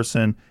creative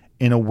person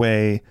in a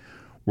way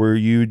where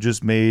you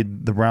just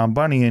made the Brown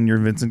Bunny and you're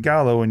Vincent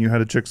Gallo and you had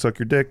a chick suck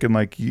your dick, and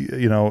like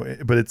you know,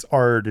 but it's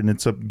art and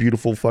it's a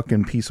beautiful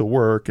fucking piece of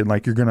work, and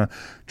like you're gonna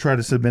try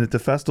to submit it to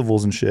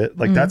festivals and shit.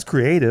 Like that's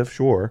creative,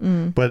 sure,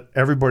 but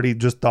everybody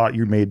just thought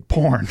you made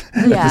porn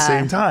at the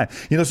same time,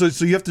 you know. So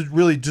you have to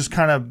really just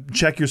kind of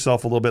check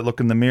yourself a little bit, look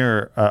in the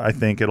mirror, I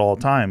think, at all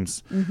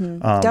times.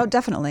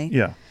 Definitely.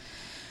 Yeah.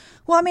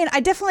 Well, I mean, I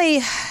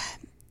definitely,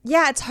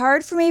 Yeah, it's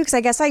hard for me because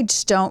I guess I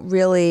just don't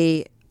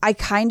really. I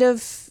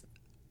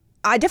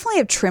definitely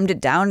have trimmed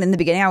it down. In the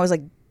beginning, I was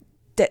like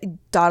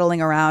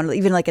dawdling around,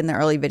 even like in the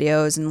early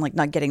videos, and like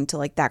not getting to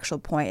like the actual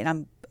point.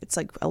 And it's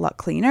like a lot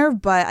cleaner.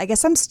 But I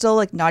guess I'm still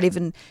like not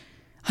even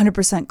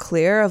 100%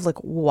 clear of like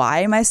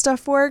why my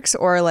stuff works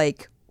or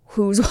like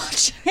who's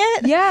watching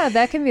it. Yeah,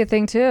 that can be a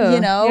thing too.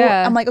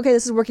 Yeah. I'm like, okay,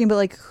 this is working, but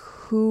like,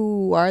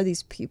 who are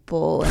these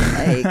people?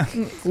 And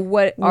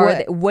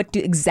like, what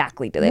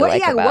exactly do they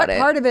like about it? What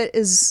part of it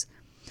is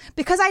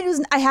because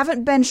I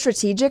haven't been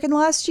strategic in the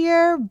last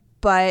year,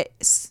 but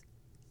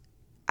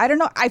I don't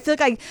know. I feel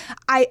like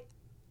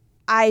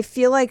I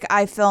feel like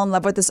I fell in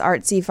love with this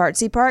artsy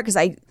fartsy part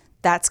because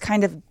that's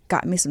kind of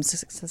got me some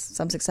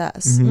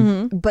success.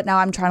 Mm-hmm. But now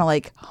I'm trying to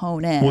like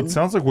hone in. Well, it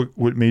sounds like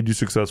what made you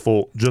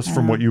successful, just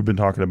from what you've been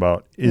talking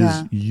about,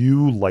 is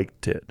you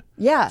liked it.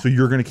 Yeah. So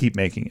you're going to keep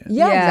making it.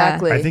 Yeah,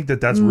 exactly. I think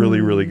that's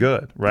really, really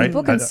good, right?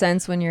 People can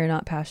sense when you're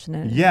not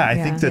passionate. Yeah, I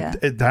think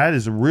that that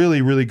is a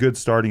really, really good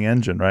starting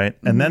engine, right?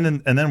 And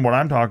then what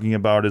I'm talking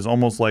about is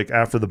almost like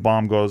after the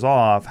bomb goes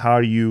off, how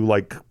do you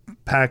like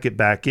pack it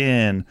back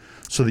in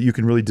so that you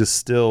can really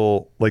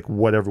distill like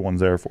what everyone's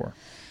there for?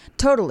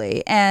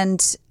 Totally.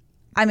 And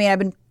I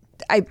mean,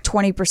 I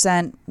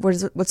 20%,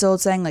 what's the old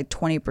saying? Like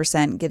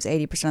 20% gives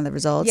 80% of the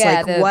results.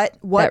 Yeah, like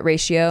what that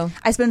ratio.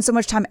 I spend so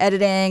much time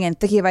editing and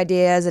thinking of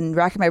ideas and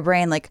racking my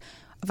brain. Like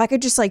if I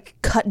could just like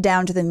cut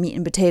down to the meat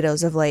and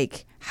potatoes of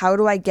like, how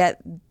do I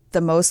get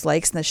the most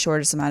likes in the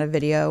shortest amount of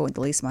video with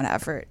the least amount of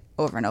effort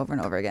over and over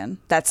and over again?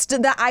 That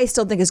I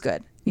still think is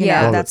good. You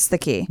know, that's the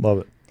key. Love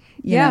it.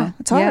 You know,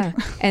 it's hard.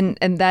 Yeah.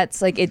 And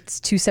that's like, it's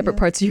two separate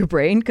parts of your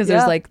brain because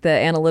there's like the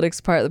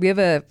analytics part. We have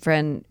a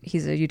friend,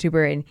 he's a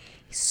YouTuber and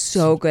he's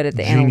so good at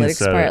the Genius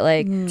analytics at part. it.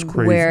 Like It's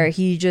crazy. where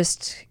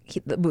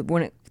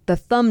the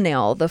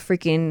thumbnail, the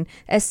freaking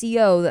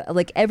SEO,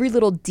 like every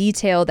little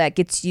detail that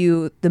gets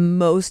you the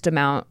most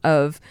amount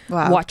of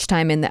watch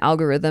time in the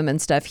algorithm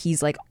and stuff,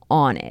 he's like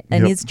on it.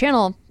 And his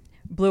channel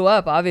blew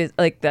up, obviously,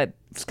 like that.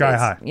 Sky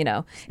high. You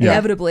know,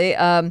 inevitably.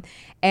 But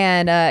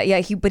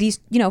he's,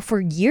 you know,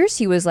 for years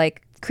he was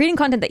like creating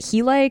content that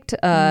he liked.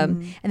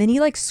 And then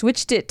he like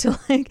switched it to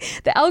like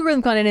the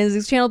algorithm content and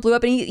his channel blew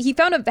up and he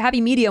found a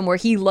happy medium where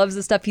he loves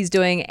the stuff he's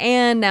doing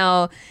and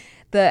now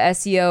the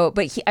SEO.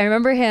 But I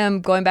remember him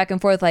going back and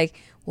forth like,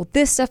 well,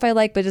 this stuff I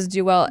like but doesn't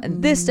do well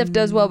and this stuff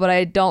does well but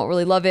I don't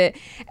really love it.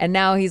 And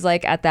now he's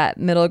like at that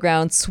middle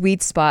ground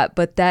sweet spot.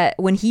 But that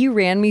when he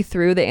ran me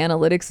through the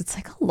analytics, it's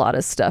like a lot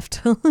of stuff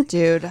to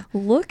Dude,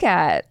 look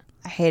at.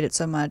 I hate it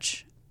so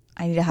much.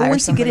 I need to hire But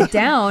once somebody. you get it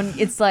down,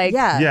 it's like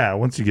Yeah,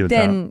 once you get it down.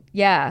 then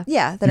yeah.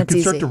 then You it's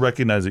can start easy. to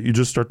recognize it. You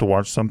just start to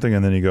watch something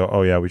and then you go,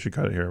 oh yeah, we should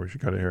cut it here. We should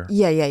cut it here.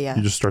 Yeah.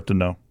 You just start to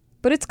know.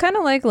 But it's kind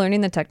of like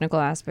learning the technical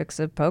aspects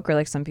of poker.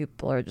 Like some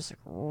people are just like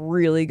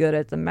really good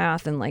at the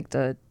math and like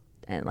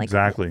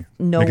Exactly.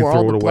 know They can where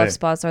all throw it the away. bluff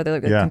spots are. They're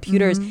like Yeah.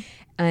 computers.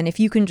 And if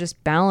you can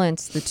just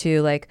balance the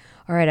two, like,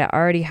 all right, I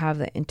already have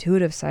the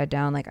intuitive side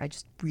down. Like I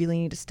just really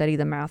need to study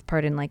the math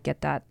part and like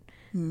get that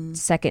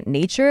second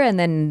nature. And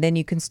then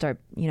you can start,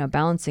 you know,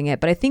 balancing it.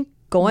 But I think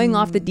going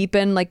off the deep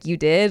end like you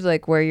did,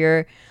 like where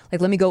you're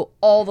like, let me go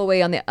all the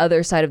way on the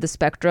other side of the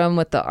spectrum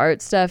with the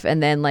art stuff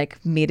and then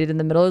like meet it in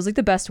the middle is like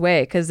the best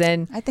way. Cause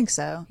then, I think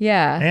so.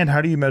 yeah. And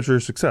how do you measure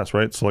success,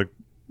 right? So like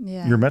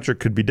your metric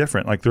could be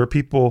different. Like there are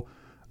people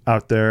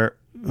out there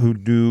who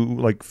do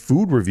like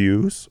food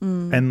reviews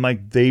and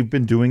like they've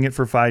been doing it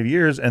for 5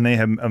 years and they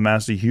have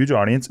amassed a huge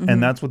audience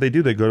and that's what they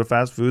do. They go to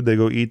fast food, they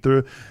go eat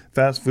through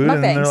fast food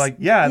and then they're like,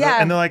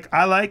 and they're like,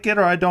 I like it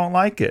or I don't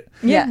like it.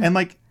 Yeah. And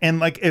like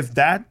if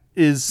that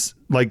is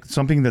like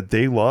something that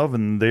they love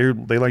and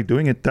they like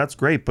doing it, that's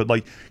great. But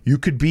like you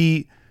could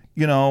be,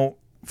 you know,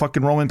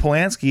 fucking Roman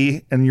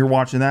Polanski and you're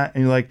watching that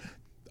and you're like,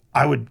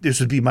 this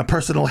would be my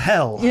personal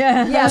hell.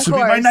 Yeah, This of would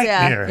be course. my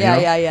nightmare. Yeah,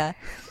 you know? yeah.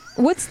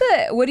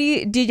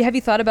 Have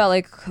you thought about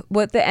like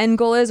what the end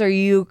goal is? Or are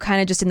you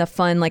kind of just in the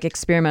fun, like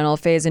experimental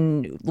phase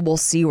and we'll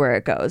see where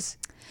it goes?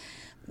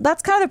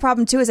 That's kind of the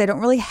problem too, is I don't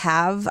really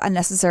have a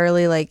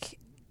necessarily like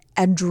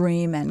a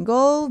dream end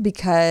goal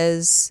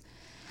because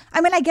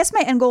I mean, I guess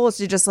my end goal is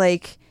to just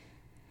like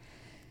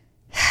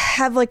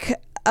have like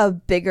a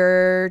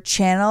bigger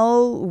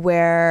channel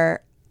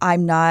where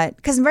I'm not,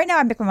 because right now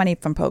I make my money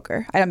from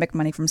poker. I don't make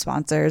money from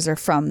sponsors or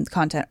from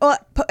content. Well,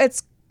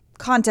 it's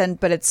content,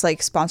 but it's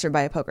like sponsored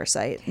by a poker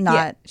site,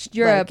 not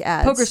you're like a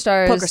ads. Poker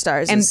Stars. Poker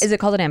Stars. And is it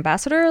called an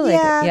ambassador? Like,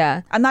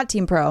 yeah. I'm not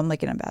team pro. I'm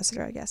like an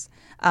ambassador, I guess.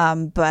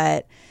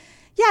 But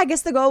yeah, I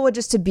guess the goal would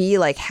just to be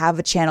like have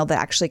a channel that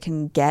actually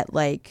can get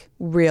like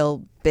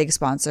real big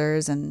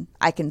sponsors and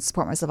I can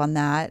support myself on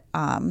that.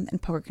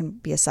 And poker can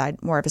be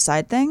more of a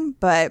side thing.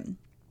 But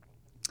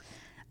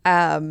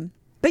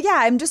yeah,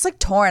 I'm just like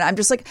torn. I'm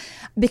just like,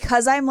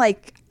 because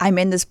I'm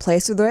in this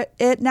place with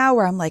it now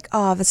where I'm like,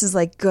 oh, this is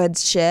like good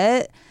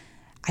shit.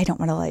 I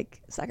don't want to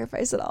like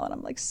sacrifice it all. And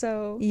I'm like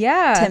so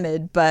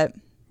timid, but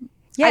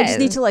I just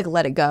need to like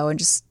let it go and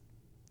just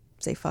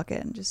say fuck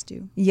it and just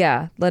do.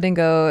 Yeah, letting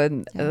go.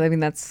 And I mean,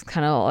 that's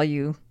kind of all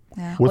you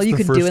What's all you the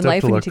can first do in step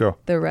life to when you let take go?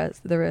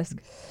 the risk.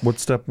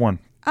 What's step one?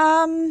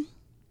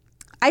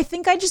 I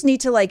think I just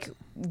need to like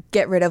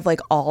get rid of like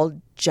all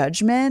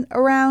judgment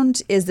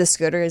around, is this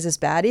good or is this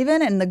bad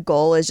even? And the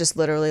goal is just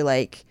literally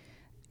like,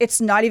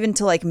 it's not even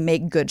to like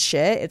make good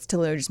shit. It's to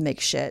literally just make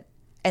shit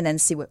and then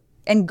see what,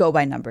 and go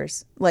by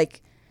numbers.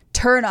 Like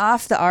turn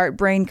off the art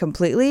brain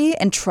completely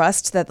and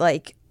trust that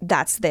like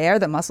that's there,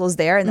 the muscle is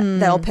there,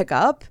 and that'll pick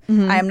up.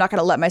 I am not going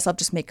to let myself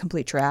just make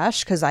complete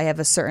trash because I have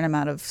a certain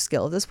amount of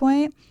skill at this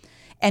point,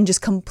 and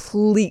just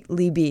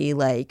completely be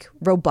like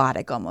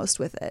robotic almost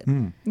with it.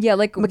 Yeah,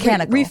 like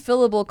Mechanical.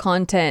 refillable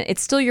content.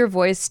 It's still your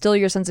voice, still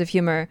your sense of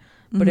humor,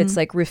 but it's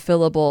like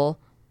refillable.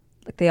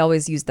 Like they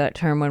always use that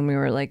term when we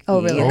were like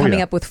Oh, really? coming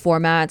yeah. up with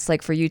formats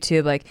like for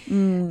YouTube. Like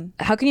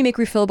how can you make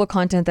refillable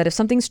content that if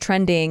something's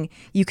trending,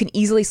 you can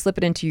easily slip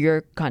it into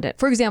your content?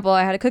 For example,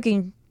 I had a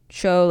cooking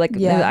show, like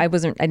Yeah. I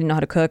didn't know how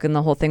to cook, and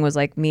the whole thing was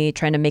like me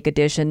trying to make a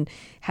dish and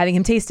having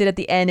him taste it at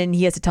the end, and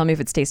he has to tell me if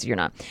it's tasty or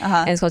not.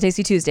 And it's called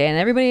Tasty Tuesday, and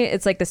everybody,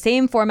 it's like the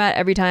same format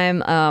every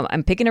time.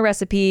 I'm picking a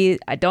recipe,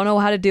 I don't know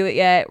how to do it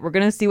yet, we're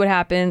gonna see what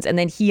happens, and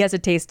then he has to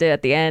taste it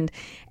at the end,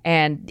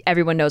 and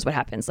everyone knows what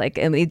happens, like,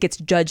 and it gets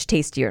judged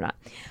tasty or not.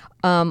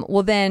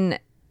 Well then,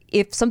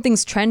 if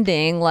something's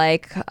trending,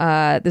 like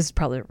this is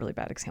probably a really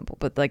bad example,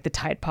 but like the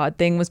Tide Pod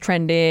thing was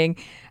trending.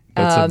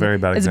 That's a very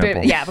bad it's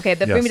example. yeah, okay.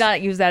 Maybe Yes.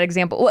 not use that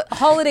example. Well,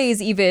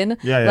 holidays even.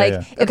 Yeah, like yeah.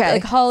 if, Okay.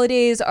 like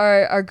holidays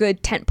are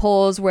good tent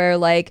poles where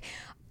like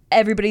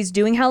everybody's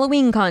doing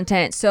Halloween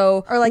content.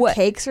 So Or like what,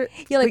 cakes or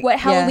yeah, like what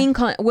Halloween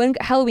when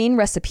Halloween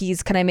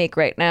recipes can I make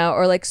right now?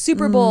 Or like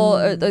Super Bowl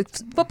or the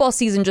football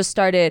season just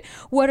started.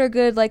 What are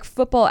good like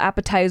football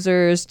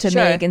appetizers to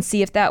Sure. make and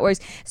see if that works?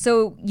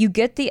 So you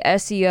get the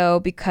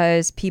SEO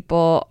because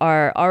people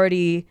are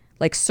already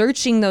like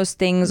searching those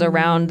things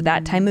around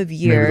that time of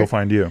year. Maybe they'll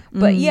find you.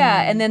 But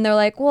yeah, and then they're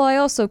like, well, I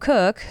also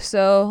cook,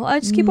 so I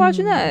just keep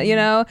watching that, you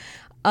know?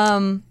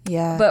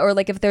 Yeah. But or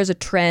like if there's a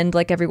trend,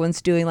 like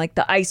everyone's doing like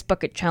the ice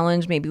bucket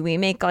challenge, maybe we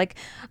make like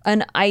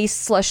an ice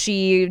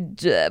slushy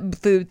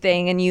food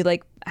thing and you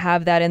like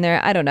have that in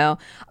there. I don't know.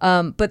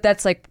 But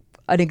that's like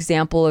an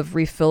example of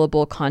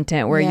refillable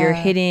content where you're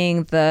Yeah.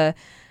 hitting the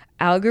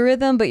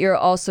algorithm, but you're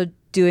also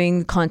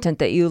doing content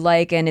that you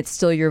like and it's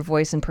still your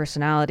voice and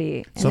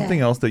personality.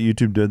 Something else that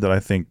YouTube did that I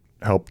think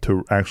helped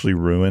to actually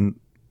ruin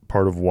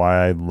part of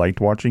why I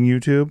liked watching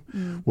YouTube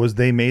was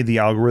they made the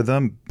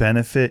algorithm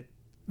benefit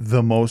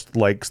the most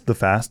likes the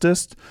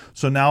fastest.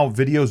 So now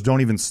videos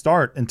don't even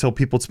start until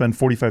people spend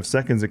 45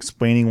 seconds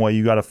explaining why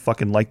you got to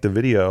fucking like the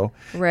video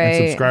Right.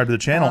 and subscribe to the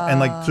channel. And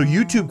like, so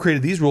YouTube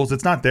created these rules.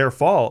 It's not their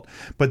fault.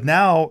 But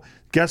now,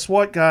 guess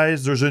what,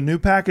 guys? There's a new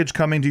package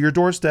coming to your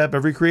doorstep,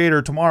 every creator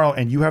tomorrow,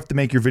 and you have to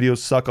make your videos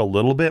suck a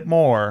little bit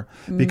more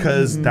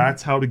because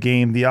that's how to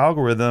game the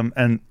algorithm.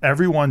 And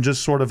everyone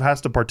just sort of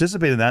has to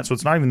participate in that. So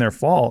it's not even their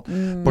fault.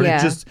 But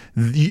Yeah.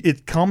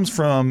 it comes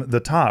from the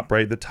top,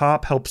 right? The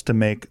top helps to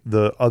make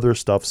the other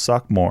stuff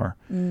suck more.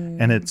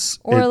 And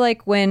Or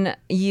like when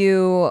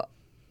you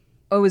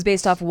it was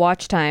based off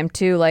watch time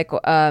too, like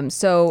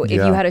so if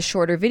Yeah. you had a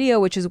shorter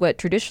video, which is what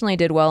traditionally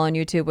did well on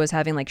YouTube, was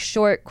having like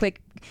short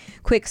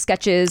quick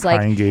sketches, like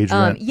High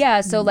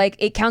engagement. so like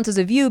it counts as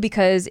a view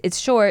because it's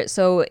short.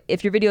 So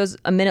if your video is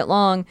a minute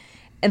long,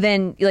 and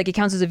then like it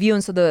counts as a view,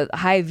 and so the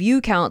high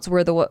view counts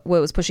were what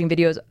was pushing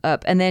videos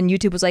up. And then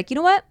YouTube was like, you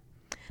know what,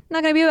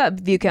 not going to be about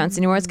view counts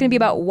anymore, it's going to be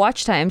about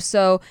watch time.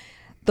 So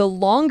the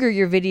longer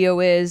your video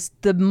is,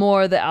 the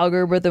more the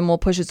algorithm will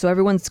push it. So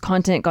everyone's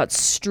content got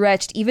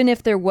stretched, even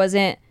if there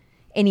wasn't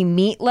any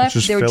meat left,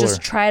 just they would filler.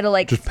 just try to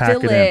like Just pack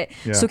fill it in. it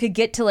Yeah. so it could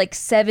get to like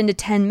 7 to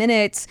 10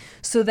 minutes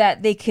so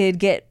that they could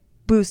get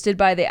boosted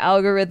by the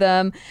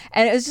algorithm.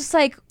 And it was just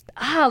like,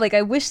 like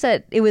I wish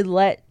that it would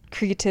let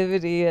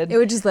creativity and it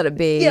would just let it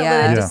be. let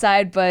Yeah. it Yeah.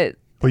 decide. But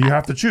you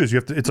have to choose. You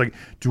have to. It's like,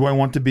 do I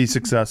want to be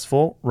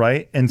successful,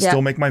 right, and Yeah.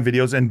 still make my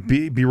videos and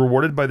be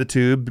rewarded by the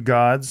tube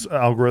gods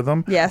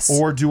algorithm? Yes.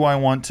 Or do I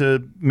want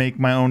to make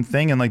my own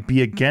thing and like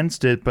be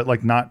against it, but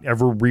like not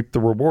ever reap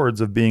the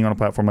rewards of being on a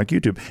platform like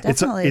YouTube?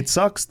 Definitely. It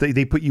sucks.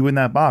 They put you in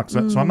that box.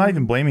 So I'm not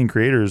even blaming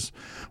creators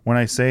when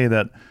I say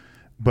that.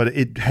 But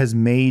it has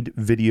made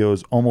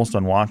videos almost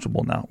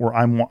unwatchable now. Where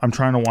I'm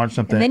trying to watch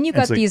something, and then you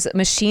got it's like, these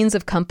machines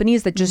of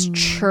companies that just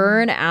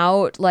churn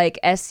out like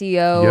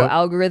SEO Yep.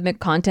 algorithmic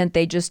content.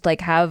 They just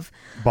like have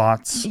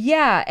bots.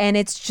 Yeah, and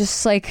it's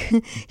just like,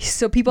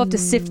 so people have to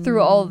sift through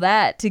all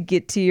that to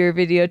get to your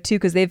video too,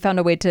 because they've found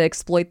a way to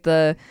exploit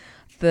the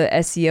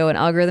SEO and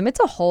algorithm. It's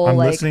a whole I'm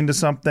like, listening to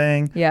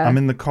something. Yeah. I'm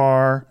in the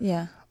car.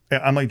 Yeah.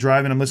 I'm like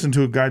driving. I'm listening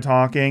to a guy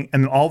talking,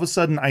 and then all of a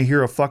sudden I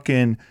hear a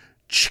fucking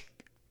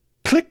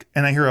click,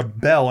 and I hear a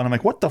bell, and I'm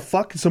like, "What the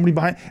fuck? Is somebody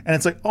behind?" And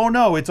it's like, "Oh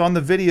no, it's on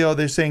the video.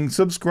 They're saying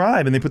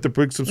subscribe," and they put the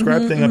big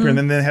subscribe thing up here, and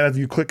then they have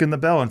you click in the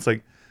bell, and it's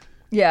like.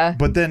 yeah.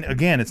 But then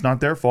again, it's not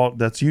their fault.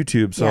 That's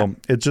YouTube. So Yeah.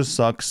 it just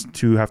sucks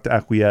to have to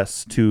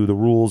acquiesce to the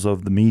rules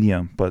of the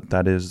medium. But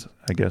that is,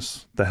 I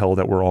guess, the hell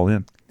that we're all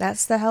in.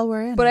 That's the hell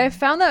we're in. But I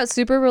found that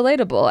super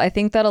relatable. I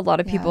think that a lot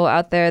of people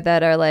out there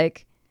that are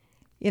like,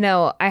 you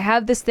know, I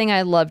have this thing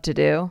I love to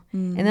do,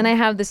 and then I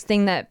have this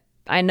thing that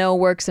I know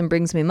works and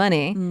brings me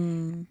money.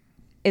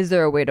 Is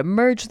there a way to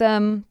merge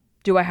them?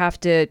 do I have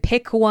to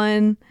pick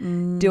one?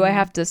 Do I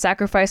have to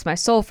sacrifice my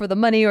soul for the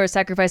money or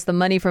sacrifice the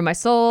money for my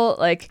soul?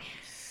 Like,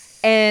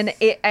 and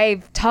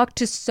I've talked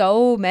to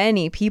so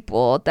many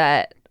people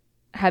that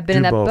have been Do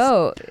in that both.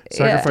 boat.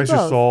 Sacrifice your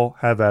both. soul,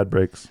 have ad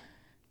breaks.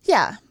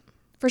 Yeah,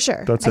 for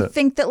sure. That's I it.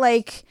 think that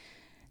like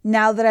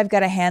now that I've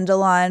got a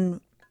handle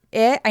on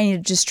it, I need to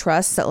just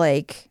trust that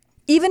like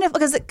even if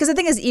because the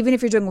thing is even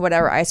if you're doing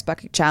whatever ice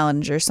bucket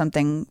challenge or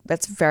something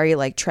that's very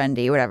like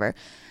trendy, whatever,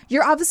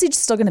 you're obviously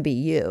just still going to be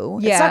you.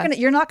 It's Yeah.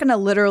 you're not going to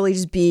literally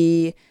just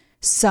be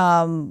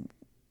some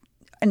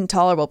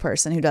intolerable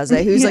person who does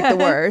it, who's like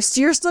the worst.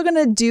 You're still going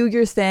to do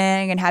your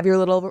thing and have your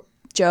little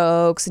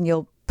jokes and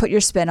you'll put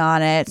your spin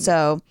on it.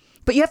 So,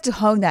 but you have to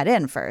hone that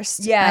in first.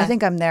 Yeah. And I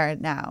think I'm there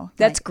now.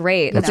 That's Like,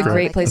 great. That's a great.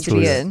 great place That's to be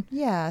really in.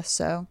 yeah.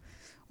 So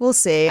we'll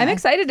see. I'm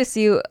excited to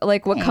see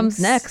like what comes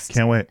Thanks. next.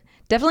 Can't wait.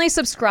 Definitely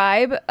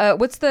subscribe.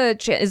 What's the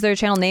is there a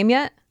channel name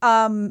yet?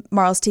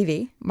 Marl's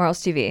TV. Marl's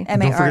TV. Don't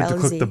forget to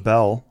click MARLZ. the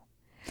bell.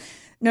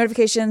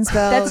 Notifications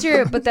bell.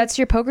 That's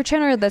your poker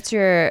channel or that's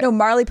your No,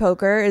 Marley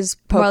Poker is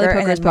poker, Marley and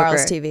Poker then is poker.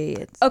 Marl's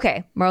TV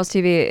Okay, Marl's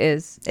TV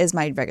is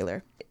my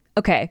regular.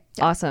 okay.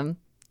 Awesome.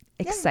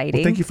 Exciting.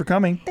 Well, thank you for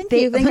coming. Thank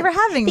you for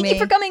having me. Thank you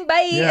for coming.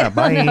 Bye. Yeah,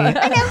 bye.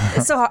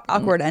 It's so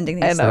awkward ending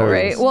these. I know, So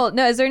right? is. Well,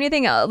 no. Is there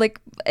anything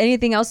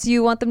anything else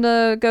you want them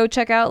to go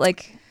check out?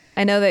 Like,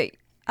 I know that.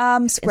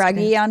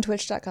 Scraggy on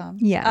Twitch.com.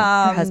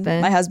 Yeah, her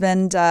husband. My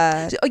husband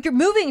Oh, you're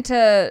moving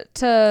to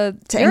to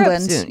Europe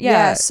England. soon. Yeah.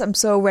 Yes, I'm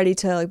so ready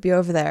to like be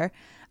over there.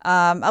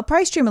 I'll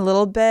probably stream a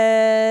little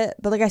bit,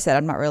 but like I said,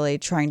 I'm not really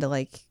trying to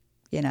like,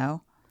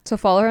 So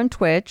follow her on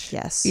Twitch.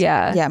 yes.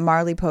 Yeah. Yeah,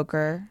 Marley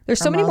Poker.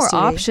 There's or so many more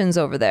Marl's TV. options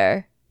over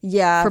there.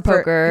 Yeah. for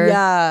poker.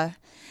 Yeah.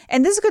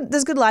 And there's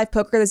good live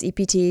poker, there's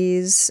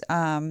EPTs,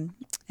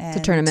 It's a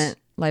tournament,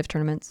 live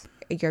tournaments.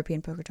 a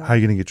European poker tour. How are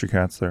you going to get your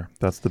cats there?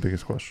 That's the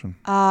biggest question.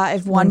 I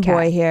have One one cat.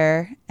 boy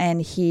here,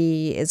 and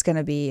he is going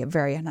to be a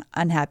very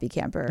unhappy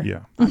camper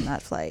Yeah. on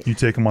that flight. You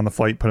take him on the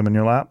flight, put him in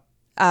your lap.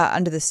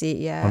 Under the seat,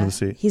 yeah. Under the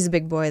seat. He's a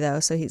big boy,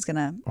 though, so he's going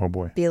to Oh,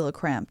 boy. be a little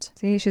cramped.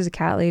 See, she's a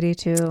cat lady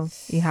too.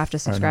 You have to I know,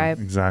 subscribe.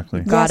 exactly.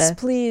 Gotta. Yes,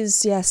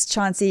 please. Yes,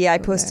 Chauncey. I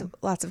post there.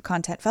 lots of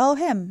content. Follow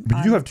him. But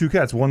you do have two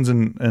cats. One's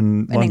in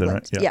in London, England.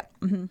 right? Yeah.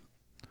 Mhm.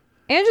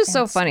 And just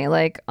so Thanks. funny.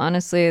 Like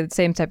honestly, the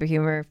same type of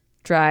humor.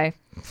 Dry,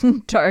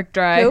 dark,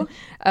 dry. Who?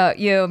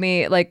 You,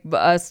 me, like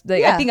us.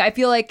 Like, Yeah. I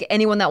feel like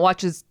anyone that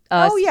watches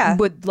us Oh, yeah.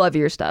 would love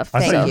your stuff. I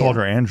thought So- you called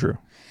her Andrew.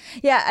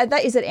 Yeah, I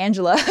thought you said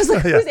Angela. I was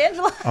like, Yeah. who's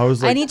Angela? I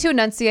was like, I need to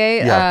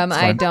enunciate. yeah, it's I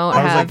fine. don't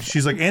I was have. like,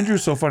 she's like,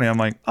 Andrew's so funny. I'm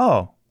like,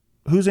 oh,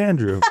 who's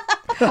Andrew?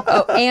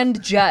 Oh,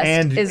 and just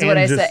And- is and what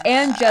I just- said.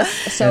 And just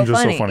so And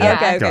just so funny. funny. Yeah.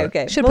 Okay, Okay, it.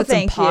 okay. Should have Well, put some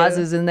thank you.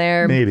 pauses in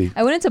there. Maybe.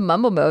 I went into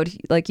mumble mode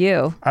like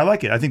you. I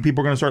like it. I think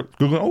people are going to start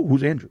Googling, oh,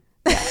 who's Andrew?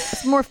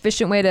 It's a more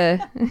efficient way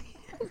to.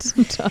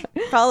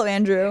 Follow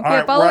Andrew. All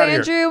right, Follow we're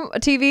outta here. Andrew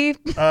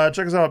TV.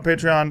 Check us out on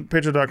Patreon,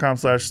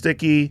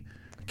 patreon.com/sticky.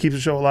 Keeps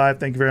the show alive.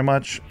 Thank you very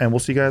much. And we'll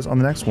see you guys on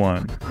the next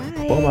one.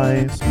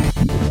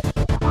 Bye-bye.